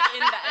in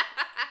bed.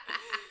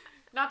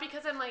 Not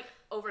because I'm like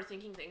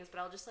overthinking things, but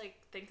I'll just like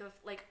think of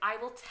like I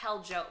will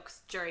tell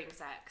jokes during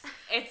sex.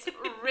 It's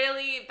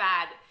really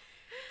bad.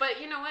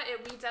 But you know what?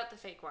 It weeds out the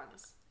fake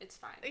ones. It's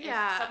fine.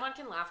 Yeah. If someone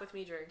can laugh with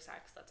me during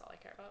sex, that's all I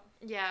care about.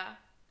 yeah.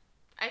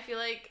 I feel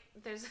like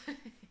there's...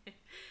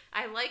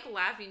 I like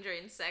laughing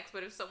during sex,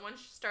 but if someone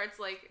starts,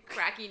 like,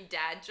 cracking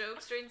dad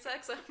jokes during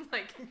sex, I'm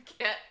like,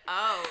 get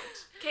out.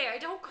 Okay, I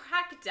don't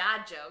crack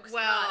dad jokes.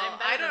 Well, God, I'm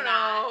better I don't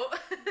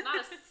than that. know. Not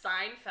a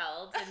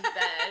Seinfeld in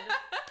bed.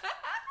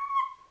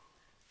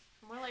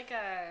 More like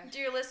a...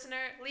 Dear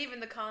listener, leave in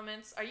the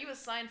comments, are you a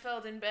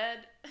Seinfeld in bed?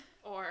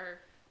 Or...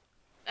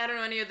 I don't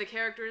know any of the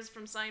characters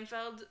from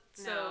Seinfeld,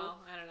 so No,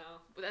 I don't know.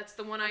 that's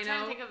the one I'm I trying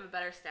know. to think of a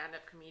better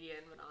stand-up comedian,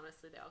 but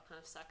honestly, they all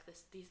kind of suck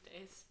these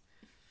days.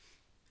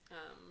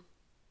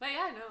 But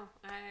yeah, no,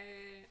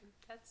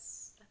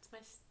 that's my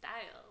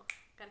style.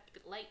 Gotta keep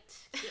it light,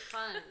 keep it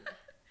fun.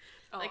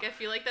 Oh, Like, I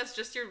feel like that's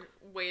just your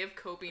way of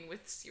coping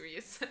with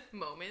serious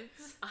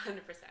moments.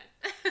 100%.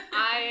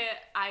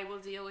 I will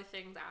deal with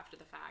things after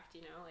the fact,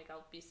 you know, like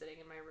I'll be sitting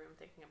in my room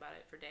thinking about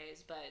it for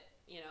days, but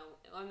you know,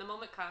 when the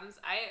moment comes,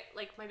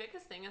 my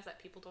biggest thing is that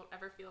people don't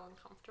ever feel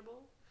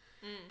uncomfortable.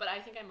 But I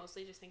think I'm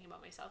mostly just thinking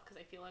about myself because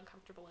I feel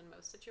uncomfortable in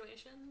most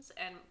situations,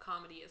 and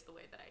comedy is the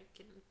way that I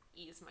can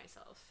ease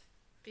myself.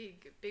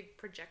 Big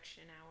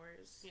projection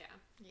hours. Yeah,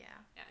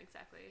 Yeah.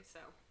 exactly. So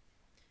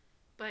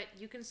But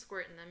you can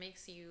squirt, and that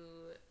makes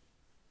you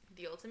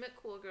the ultimate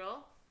cool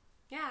girl.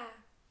 yeah,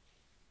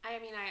 I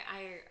mean,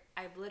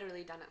 I've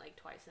literally done it like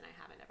twice, and I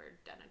haven't ever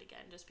done it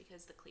again just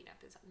because the cleanup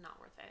is not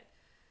worth it.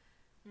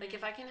 Like,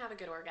 if I can have a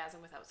good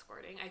orgasm without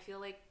squirting, I feel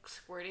like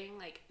squirting,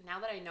 like, now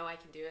that I know I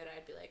can do it,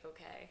 I'd be like,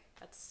 okay,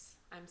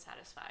 I'm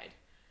satisfied.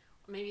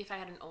 Maybe if I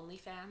had an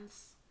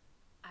OnlyFans,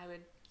 I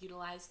would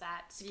utilize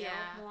that skill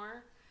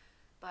more.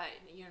 But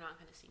you're not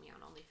going to see me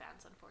on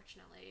OnlyFans,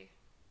 unfortunately.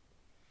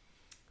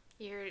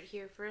 You're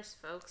here first,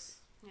 folks.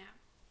 Yeah.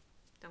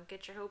 Don't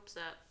get your hopes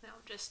up. No,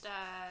 just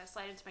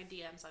slide into my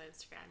DMs on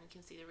Instagram. You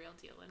can see the real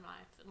deal in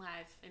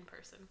live in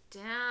person.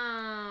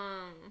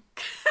 Damn.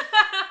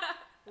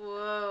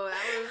 Whoa,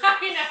 that was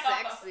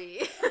I know.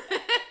 sexy.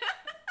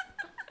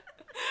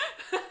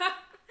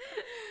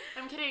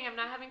 I'm kidding. I'm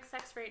not having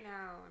sex right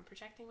now. I'm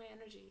protecting my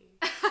energy.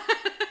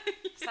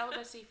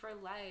 Celibacy for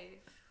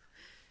life.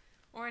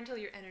 Or until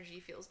your energy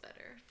feels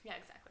better. Yeah,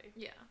 exactly.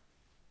 Yeah.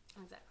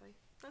 Exactly.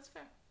 That's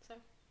fair. So,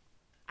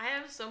 I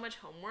have so much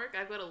homework.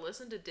 I've got to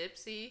listen to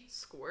Dipsy,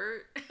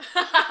 Squirt.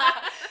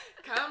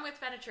 Come with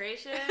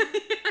penetration.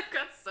 I've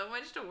got so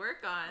much to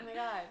work on. Oh my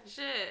god.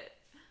 Shit.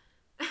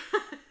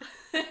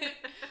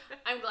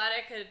 I'm glad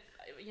I could,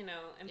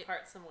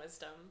 impart some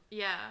wisdom.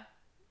 Yeah.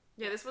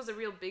 Yeah, this was a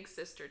real big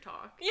sister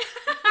talk. Yeah.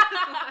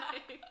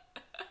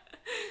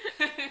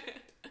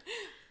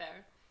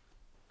 Fair.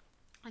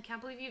 I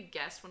can't believe you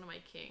guessed one of my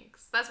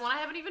kinks. That's one I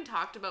haven't even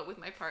talked about with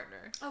my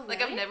partner. Oh, Like,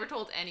 I've really? never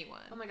told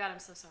anyone. Oh my god, I'm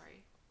so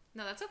sorry.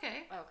 No, that's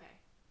okay. Oh, okay.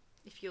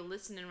 If you're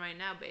listening right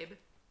now, babe.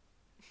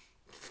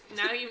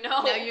 Now you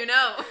know. Now you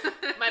know.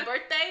 My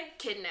birthday,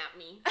 kidnap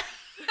me.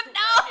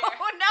 No,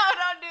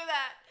 don't do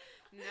that.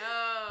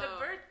 No. The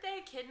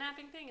birthday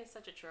kidnapping thing is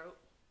such a trope.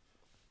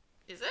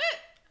 Is it?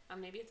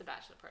 Maybe it's a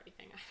bachelor party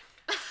thing. I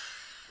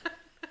don't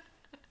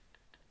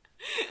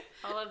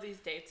know. All of these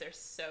dates are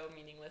so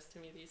meaningless to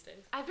me these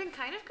days. I've been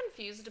kind of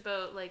confused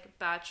about, like,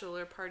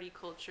 bachelor party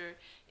culture.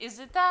 Is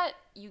it that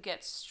you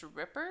get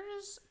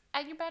strippers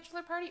at your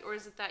bachelor party, or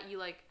is it that you,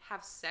 like,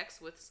 have sex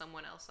with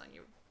someone else on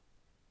your...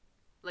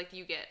 Like,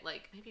 you get,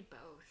 like... Maybe both.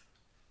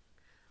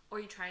 Or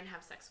you try and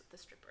have sex with the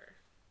stripper.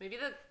 Maybe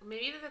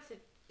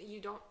you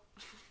don't...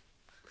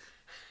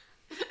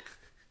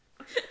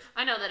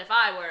 I know that if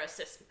I were a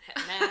cis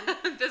man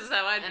This is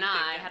how I'd be and I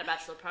thinking. had a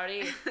bachelor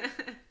party,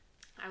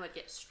 I would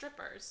get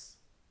strippers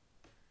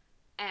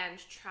and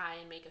try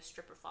and make a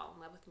stripper fall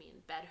in love with me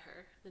and bed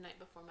her the night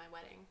before my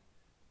wedding.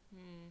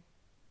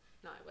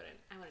 No, I wouldn't.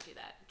 I wouldn't do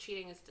that.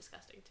 Cheating is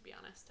disgusting, to be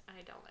honest.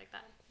 I don't like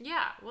that.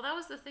 Yeah, well, that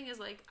was the thing is,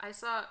 like, I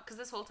saw... Because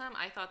this whole time,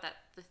 I thought that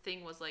the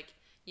thing was, like,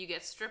 you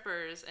get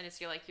strippers, and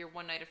it's your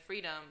one night of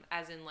freedom,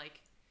 as in,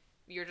 like,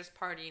 you're just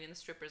partying and the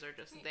strippers are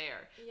just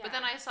there. Yeah. But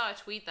then I saw a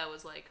tweet that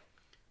was, like,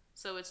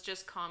 so it's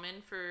just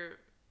common for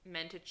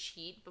men to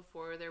cheat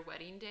before their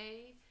wedding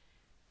day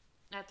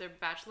at their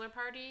bachelor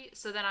party.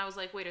 So then I was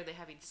like, wait, are they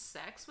having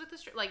sex with the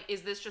stripper? Like,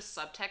 is this just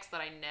subtext that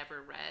I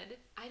never read?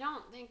 I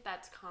don't think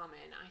that's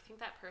common. I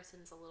think that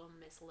person's a little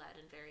misled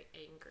and very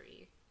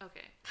angry.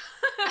 Okay.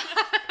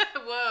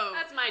 Whoa.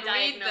 That's my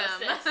Read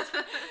diagnosis.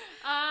 them.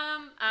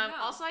 No.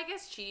 Also, I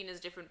guess cheating is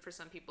different for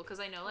some people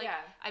because I know, like, Yeah.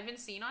 I've been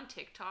seeing on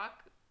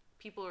TikTok,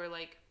 people are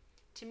like,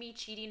 to me,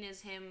 cheating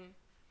is him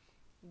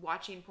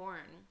watching porn.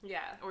 Yeah.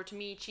 Or to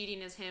me,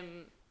 cheating is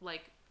him,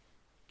 like,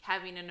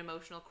 having an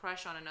emotional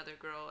crush on another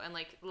girl and,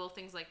 like, little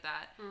things like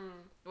that.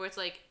 Where it's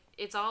like,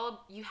 it's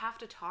all, you have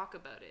to talk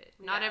about it.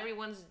 Not Yeah.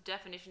 everyone's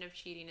definition of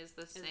cheating is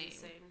the same. It's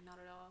the same. Not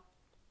at all.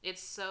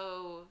 It's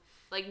so,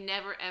 like,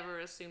 never ever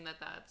assume that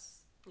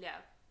that's... Yeah.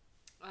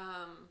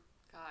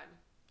 God.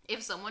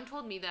 If someone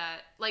told me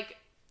that, like,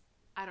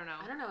 I don't know.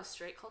 I don't know.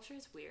 Straight culture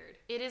is weird.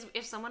 It is,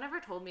 if someone ever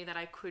told me that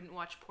I couldn't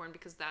watch porn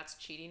because that's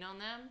cheating on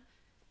them,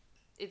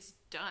 it's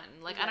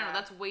done. Like, I don't know, Yeah.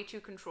 that's way too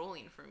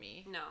controlling for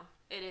me. No,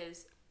 it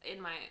is. In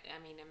my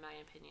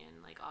opinion,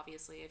 like,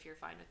 obviously, if you're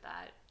fine with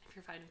that, if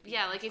you're fine with being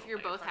Yeah, like, if controlled you're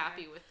by your both partner.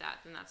 happy with that,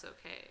 then that's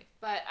okay.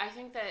 But I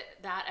think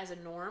that as a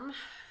norm,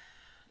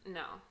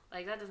 no.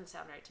 Like, that doesn't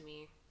sound right to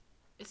me.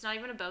 It's not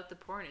even about the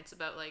porn, it's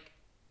about, like,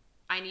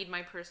 I need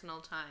my personal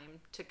time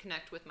to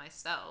connect with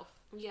myself.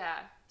 Yeah.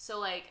 So,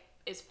 like,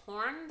 is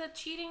porn the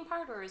cheating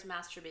part, or is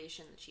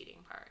masturbation the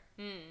cheating part?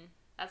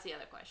 That's the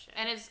other question.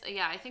 And it's,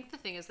 yeah, I think the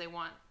thing is they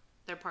want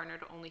their partner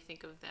to only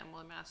think of them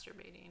while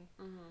masturbating.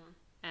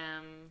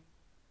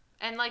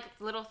 And, like,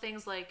 little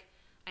things like,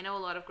 I know a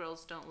lot of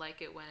girls don't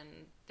like it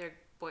when their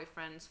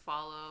boyfriends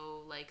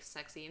follow, like,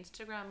 sexy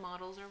Instagram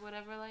models or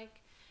whatever,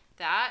 like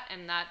that,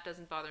 and that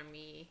doesn't bother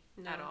me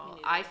No, at me all.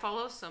 neither. I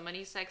follow so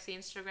many sexy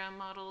Instagram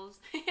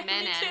models, men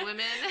Me and too.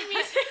 women.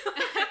 Me too.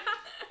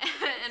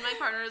 And my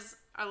partners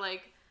are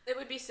like, It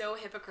would be so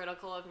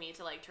hypocritical of me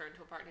to, like, turn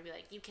to a partner and be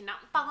like, you cannot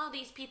follow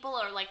these people,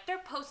 or, like, their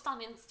posts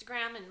on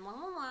Instagram and blah,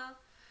 blah, blah.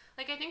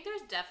 Like, I think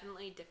there's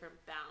definitely different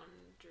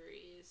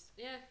boundaries.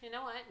 Yeah, you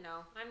know what?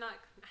 No, I'm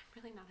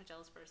really not a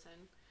jealous person.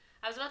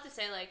 I was about to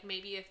say, like,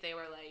 maybe if they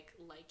were, like,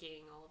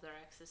 liking all of their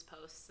ex's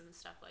posts and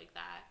stuff like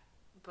that.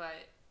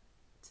 But,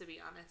 to be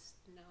honest,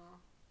 no.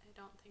 I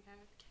don't think I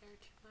would care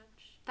too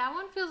much. that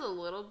one feels a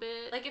little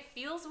bit, Like, it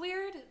feels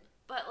weird,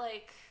 but,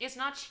 like... it's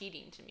not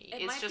cheating to me.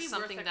 It It's might just be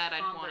something worth a that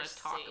I'd want to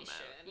talk about.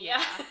 conversation.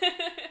 Yeah.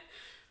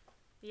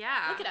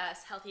 Yeah. Look at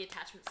us, healthy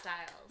attachment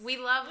styles. We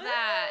love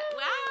that. Woo!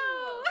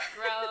 Wow.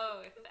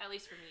 Growth. At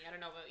least for me. I don't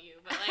know about you,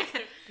 but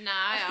like... Nah,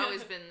 I've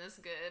always been this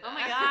good. Oh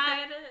my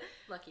god.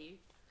 Lucky.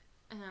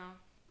 I know.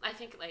 I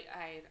think, like,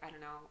 I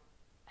don't know,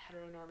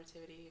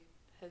 heteronormativity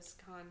has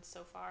gone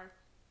so far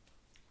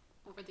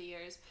over the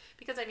years.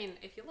 Because, I mean,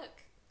 if you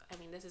look, I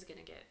mean, this is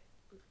going to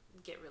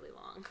get really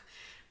long.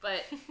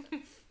 But,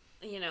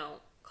 you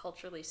know,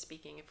 culturally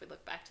speaking, if we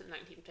look back to the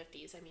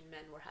 1950s, I mean,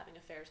 men were having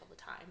affairs all the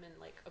time and,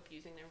 like,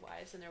 abusing their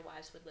wives, and their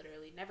wives would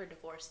literally never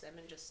divorce them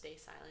and just stay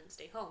silent and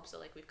stay home. So,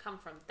 like, we've come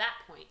from that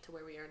point to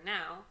where we are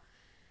now,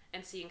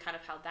 and seeing kind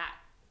of how that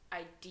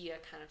idea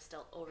kind of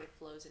still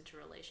overflows into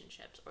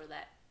relationships, or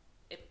that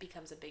it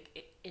becomes a big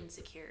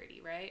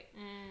insecurity, right?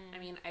 I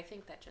mean, I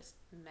think that just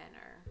men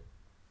are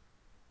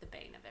the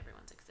bane of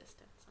everyone's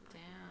existence. I'm not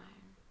gonna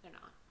lie. They're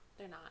not.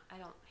 they're not. I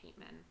don't hate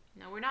men.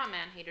 No, we're not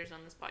man haters on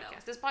this podcast. No.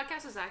 This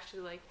podcast is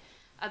actually like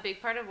a big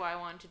part of why I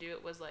wanted to do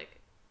it was like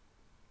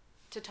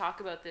to talk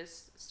about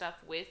this stuff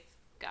with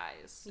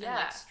guys and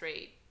like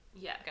straight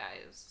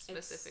guys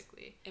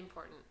specifically. It's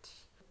important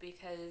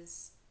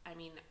because I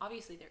mean,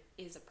 obviously there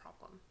is a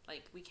problem.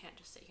 Like, we can't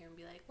just sit here and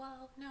be like,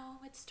 well, no,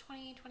 it's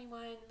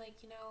 2021, like,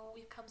 you know,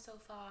 we've come so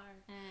far.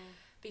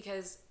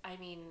 Because I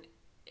mean,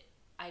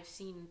 I've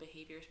seen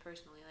behaviors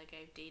personally. Like,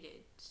 I've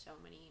dated so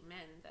many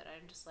men that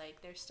I'm just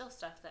like, there's still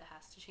stuff that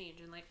has to change.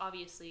 And like,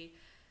 obviously,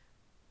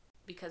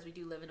 because we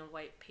do live in a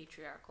white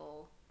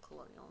patriarchal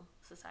colonial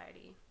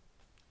society,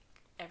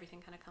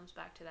 everything kind of comes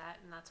back to that,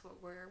 and that's what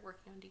we're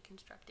working on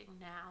deconstructing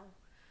now,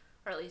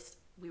 or at least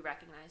we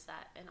recognize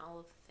that and all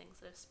of the things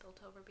that have spilled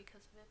over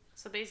because of it.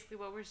 So basically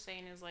what we're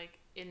saying is like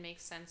it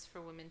makes sense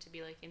for women to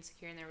be like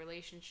insecure in their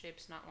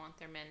relationships, not want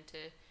their men to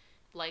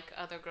like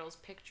other girls'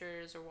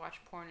 pictures or watch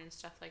porn and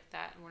stuff like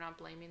that, and we're not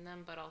blaming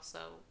them, but also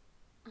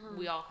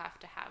we all have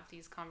to have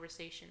these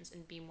conversations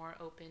and be more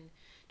open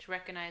to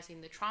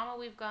recognizing the trauma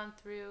we've gone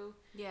through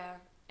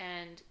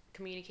and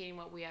communicating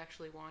what we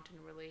actually want in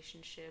a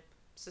relationship,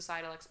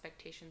 societal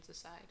expectations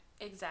aside.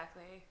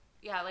 Exactly.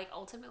 Yeah, like,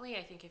 ultimately,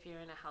 I think if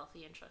you're in a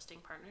healthy and trusting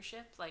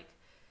partnership, like,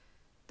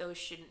 those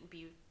shouldn't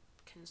be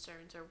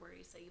concerns or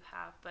worries that you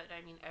have. But,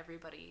 I mean,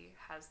 everybody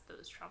has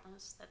those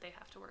traumas that they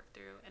have to work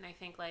through. And I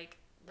think, like,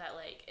 that,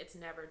 like, it's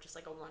never just,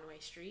 like, a one-way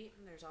street.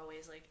 There's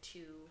always, like,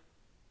 two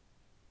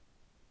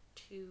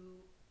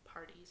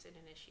parties in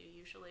an issue,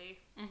 usually.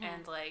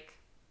 And, like,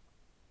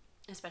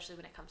 especially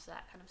when it comes to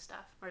that kind of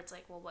stuff, where it's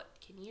like, well, what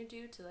can you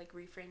do to like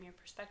reframe your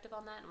perspective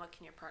on that, and what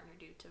can your partner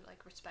do to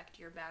like respect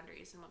your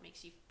boundaries and what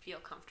makes you feel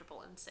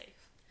comfortable and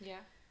safe?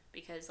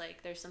 Because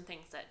like there's some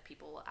things that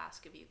people will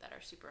ask of you that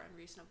are super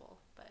unreasonable,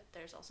 but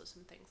there's also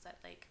some things that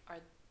like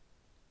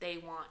they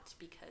want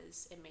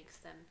because it makes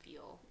them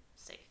feel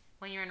safe.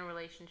 When you're in a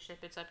relationship,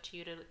 it's up to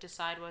you to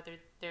decide whether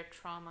their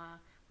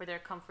trauma or their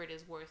comfort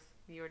is worth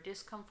your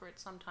discomfort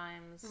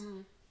sometimes.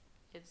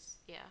 It's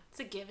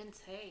a give and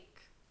take.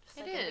 Just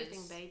it like is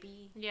everything,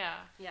 baby. Yeah.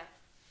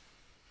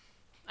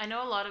 I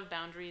know a lot of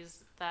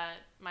boundaries that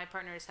my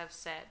partners have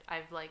set.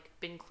 I've like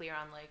been clear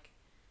on like,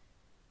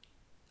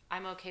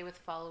 I'm okay with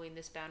following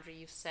this boundary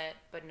you've set,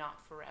 but not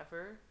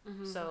forever.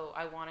 So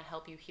I want to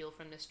help you heal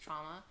from this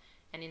trauma,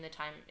 and in the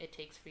time it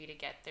takes for you to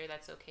get there,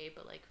 that's okay.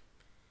 But like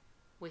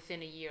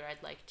within a year,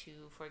 I'd like to,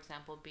 for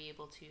example, be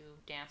able to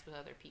dance with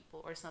other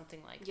people or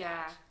something like that.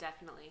 Yeah,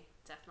 definitely.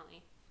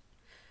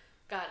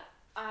 God,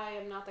 I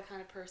am not the kind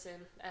of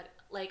person that,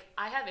 like,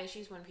 I have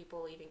issues when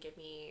people even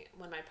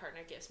when my partner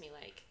gives me,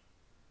 like,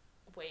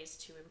 ways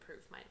to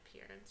improve my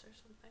appearance or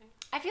something.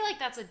 I feel like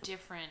that's a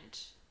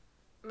different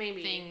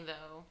Maybe thing,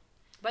 though.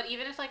 But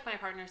even if, like, my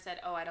partner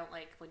said, oh, I don't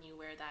like when you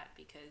wear that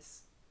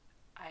because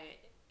I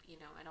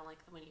don't like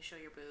when you show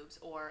your boobs,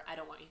 or I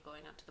don't want you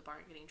going out to the bar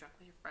and getting drunk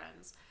with your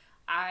friends,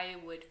 I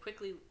would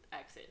quickly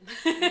exit.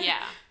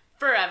 Yeah.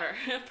 Forever.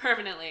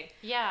 Permanently.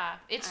 Yeah,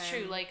 it's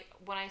true. Like,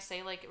 when I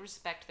say, like,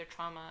 respect their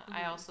trauma,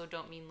 I also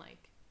don't mean,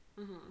 like,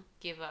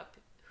 give up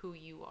who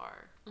you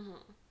are.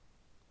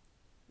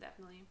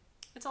 Definitely.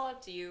 It's all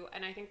up to you,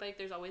 and I think, like,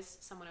 there's always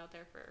someone out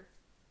there for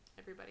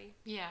everybody.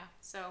 Yeah.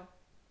 So,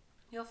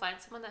 you'll find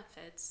someone that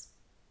fits.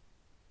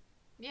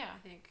 Yeah.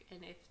 I think,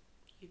 and if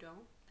you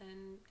don't,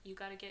 then you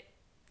gotta get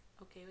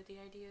okay with the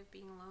idea of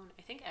being alone.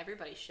 I think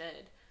everybody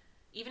should.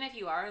 Even if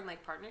you are in,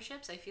 like,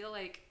 partnerships, I feel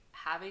like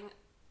having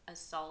a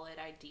solid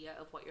idea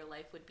of what your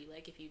life would be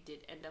like if you did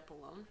end up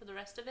alone for the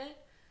rest of it,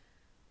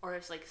 or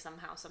if like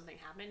somehow something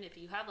happened, if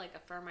you have like a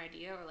firm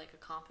idea or like a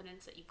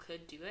confidence that you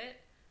could do it,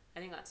 I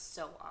think that's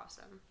so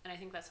awesome. And I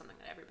think that's something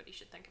that everybody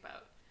should think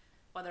about,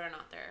 whether or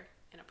not they're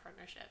in a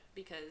partnership,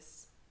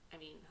 because I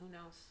mean, who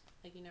knows?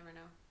 Like, you never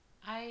know.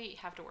 I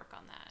have to work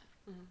on that.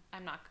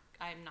 I'm not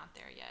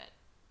there yet.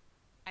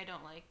 I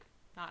don't like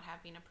not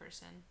having a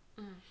person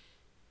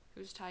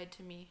who's tied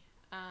to me.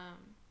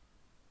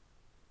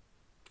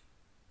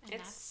 And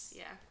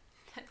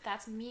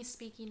that's me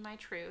speaking my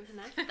truth. And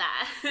that's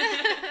that.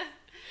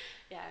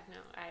 Yeah, no,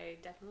 I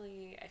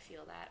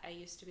feel that. I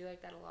used to be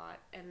like that a lot,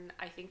 and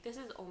I think this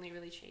has only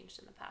really changed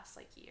in the past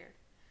like year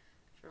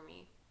for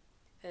me,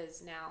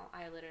 because now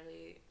I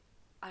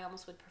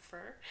almost would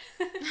prefer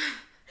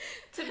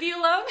to be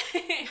alone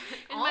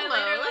in my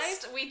later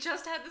life. We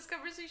just had this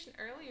conversation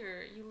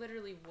earlier. You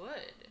literally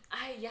would.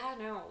 I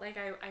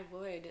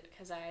would,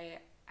 because I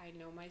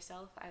know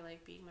myself. I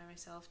like being by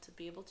myself, to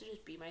be able to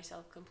just be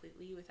myself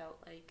completely without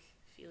like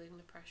feeling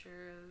the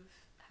pressure of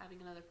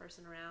having another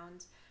person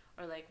around,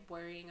 or like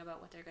worrying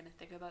about what they're going to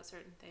think about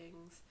certain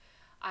things.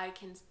 I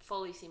can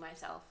fully see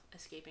myself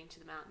escaping to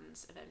the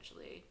mountains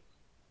eventually,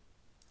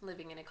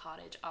 living in a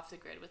cottage off the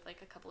grid with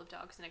like a couple of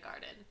dogs in a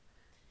garden,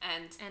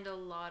 and a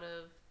lot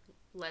of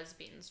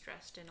lesbians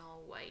dressed in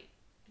all white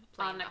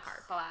playing the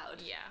harp.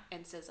 Cloud. Yeah.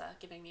 And SZA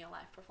giving me a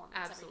live performance.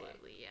 Absolutely.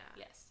 Every day.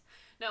 Yeah. Yes.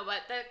 No,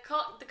 but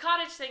the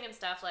cottage thing and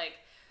stuff, like,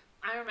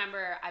 I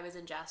remember I was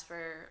in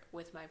Jasper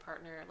with my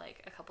partner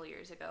like a couple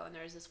years ago, and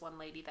there was this one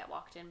lady that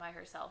walked in by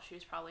herself. She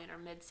was probably in her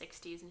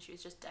mid-60s, and she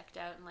was just decked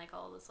out in like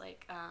all this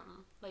like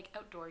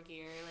outdoor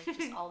gear, like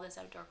just all this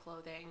outdoor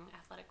clothing,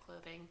 athletic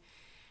clothing.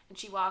 And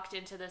she walked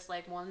into this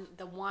like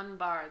the one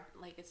bar,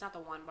 like it's not the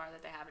one bar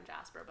that they have in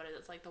Jasper, but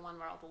it's like the one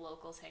where all the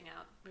locals hang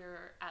out. We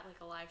were at like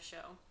a live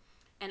show.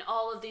 And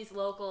all of these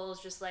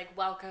locals just like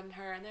welcomed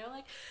her, and they're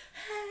like,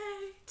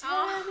 "Hey,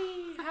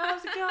 Tammy,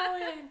 how's it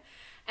going?"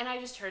 And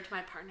I just turned to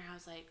my partner. I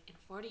was like, "In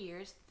 40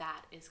 years,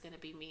 that is gonna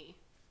be me.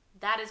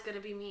 That is gonna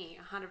be me,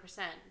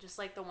 100%. Just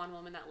like the one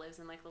woman that lives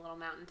in like the little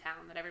mountain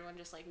town that everyone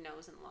just like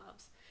knows and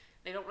loves.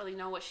 They don't really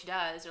know what she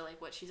does or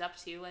like what she's up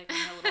to, like in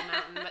her little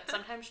mountain. But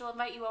sometimes she'll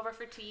invite you over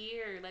for tea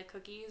or like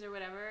cookies or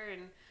whatever,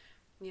 and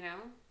you know,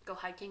 go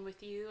hiking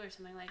with you or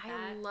something like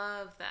that. I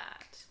love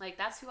that. Like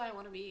that's who I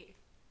want to be."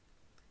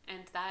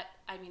 And that,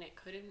 I mean, it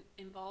could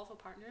involve a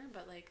partner,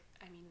 but, like,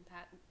 I mean,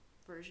 that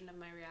version of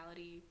my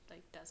reality,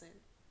 like, doesn't,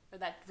 or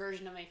that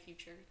version of my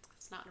future,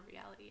 it's not a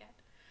reality yet.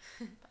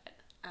 But,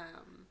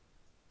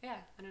 yeah,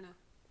 I don't know.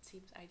 It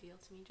seems ideal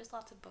to me. Just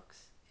lots of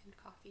books and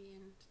coffee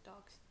and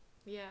dogs.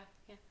 Yeah.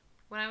 Yeah.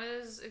 When I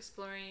was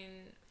exploring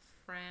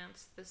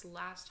France this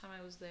last time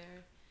I was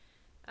there,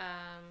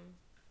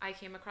 I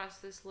came across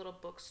this little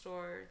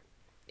bookstore.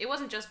 It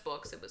wasn't just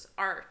books, it was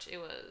art. It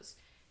was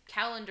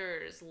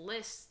calendars,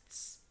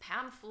 lists,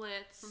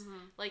 pamphlets,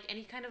 like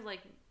any kind of like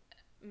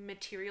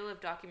material of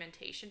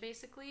documentation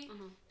basically,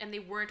 and they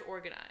weren't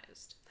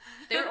organized.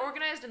 They were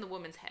organized in the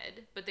woman's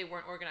head, but they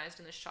weren't organized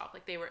in the shop.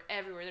 Like they were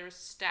everywhere. There was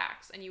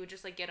stacks, and you would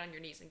just like get on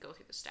your knees and go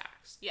through the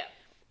stacks. Yeah.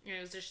 And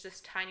it was just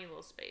this tiny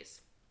little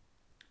space,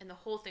 and the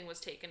whole thing was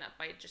taken up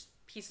by just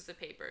pieces of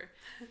paper.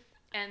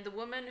 And the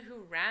woman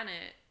who ran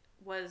it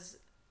was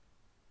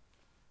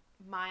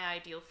my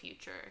ideal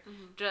future.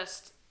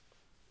 Just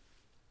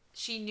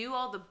she knew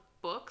all the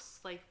books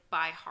like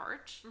by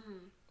heart,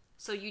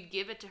 so you'd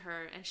give it to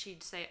her and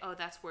she'd say, "Oh,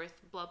 that's worth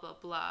blah blah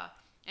blah,"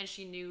 and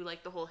she knew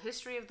like the whole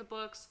history of the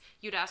books.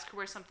 You'd ask her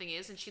where something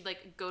is and she'd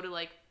like go to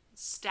like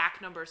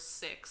stack number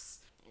 6,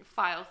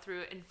 file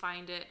through it and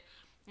find it.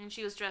 And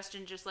she was dressed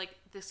in just like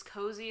this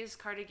coziest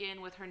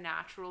cardigan with her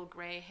natural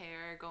gray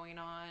hair going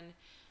on,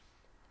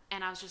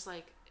 and I was just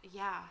like,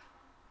 yeah,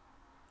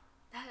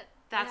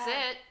 that's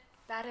it.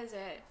 That is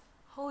it.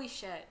 Holy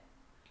shit.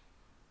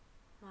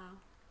 Wow.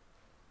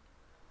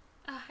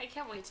 I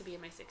can't wait to be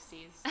in my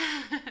 60s.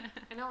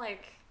 I know,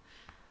 like,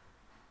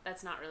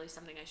 that's not really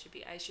something I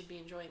should be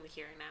enjoying the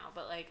here and now,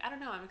 but, like, I don't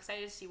know, I'm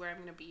excited to see where I'm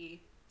going to be.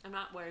 I'm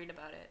not worried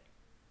about it.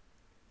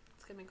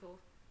 It's going to be cool.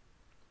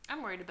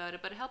 I'm worried about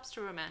it, but it helps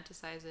to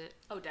romanticize it.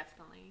 Oh,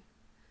 definitely.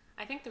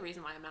 I think the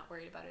reason why I'm not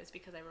worried about it is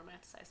because I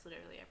romanticize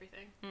literally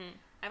everything.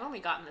 I've only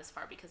gotten this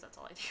far because that's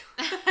all I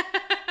do.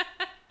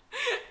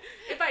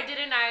 If I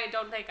didn't, I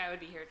don't think I would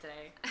be here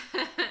today.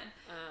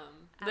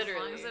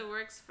 Literally. As long as it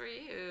works for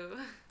you.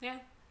 Yeah.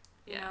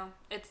 You know,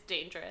 it's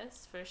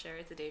dangerous, for sure.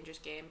 It's a dangerous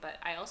game, but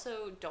I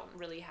also don't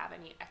really have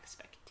any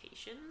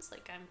expectations.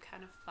 Like, I'm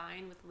kind of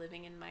fine with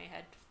living in my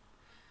head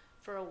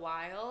for a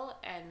while,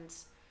 and,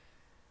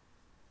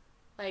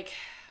 like,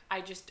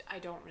 I just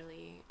kind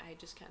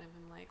of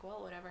am like,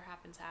 well, whatever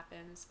happens,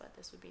 happens, but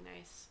this would be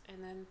nice.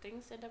 And then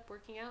things end up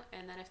working out,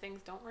 and then if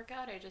things don't work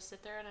out, I just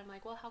sit there and I'm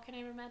like, well, how can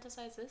I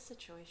romanticize this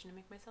situation to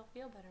make myself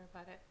feel better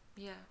about it?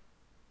 Yeah.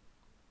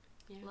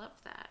 Love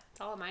that. It's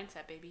all a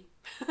mindset, baby.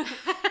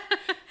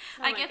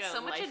 I get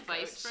so much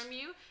advice from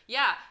you.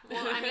 Yeah.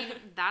 Well, I mean,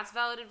 that's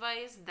valid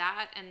advice.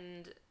 That,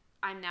 and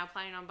I'm now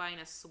planning on buying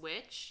a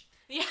Switch.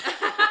 Yeah.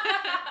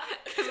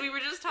 Because we were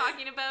just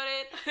talking about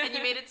it, and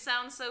you made it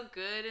sound so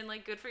good and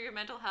like good for your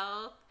mental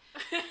health.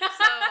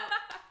 So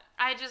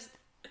I just,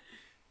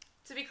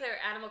 to be clear,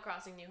 Animal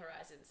Crossing New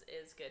Horizons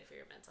is good for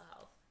your mental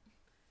health.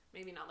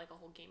 Maybe not like a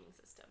whole gaming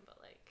system, but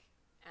like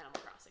Animal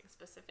Crossing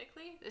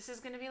specifically. This is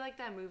gonna be like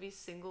that movie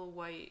Single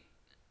White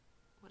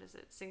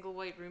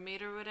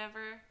Roommate or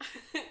whatever.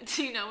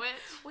 Do you know it?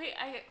 Wait,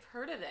 I've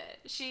heard of it.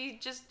 She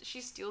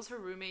steals her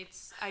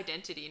roommate's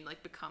identity and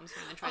like becomes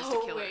her and then tries to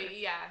kill her.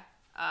 Yeah.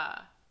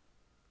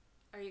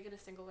 Are you gonna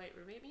single white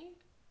roommate me?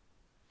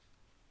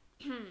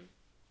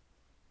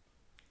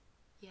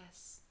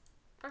 Yes.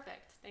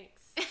 Perfect.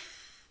 Thanks.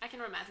 I can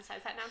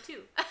romanticize that now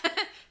too.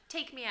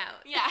 Take me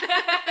out. Yeah.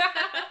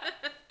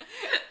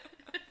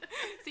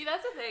 See,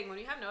 that's the thing. When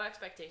you have no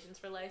expectations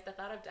for life, the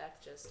thought of death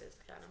just is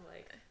kind of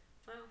like,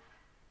 well,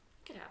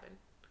 it could happen.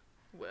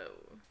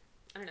 Whoa.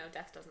 I don't know.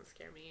 Death doesn't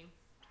scare me.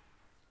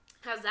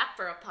 How's that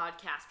for a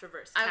podcast,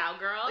 Reverse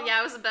Cowgirl? Yeah,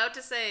 I was about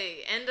to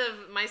say, end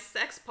of my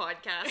sex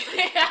podcast.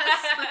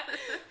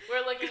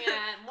 We're looking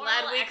at more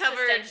glad we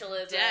covered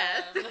existentialism.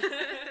 Death.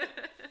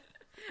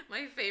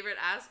 My favorite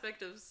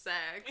aspect of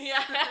sex.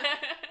 Yeah.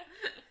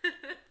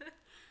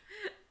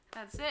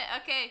 That's it.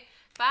 Okay,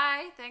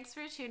 bye. Thanks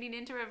for tuning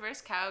in to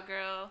Reverse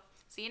Cowgirl.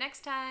 See you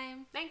next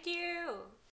time. Thank you.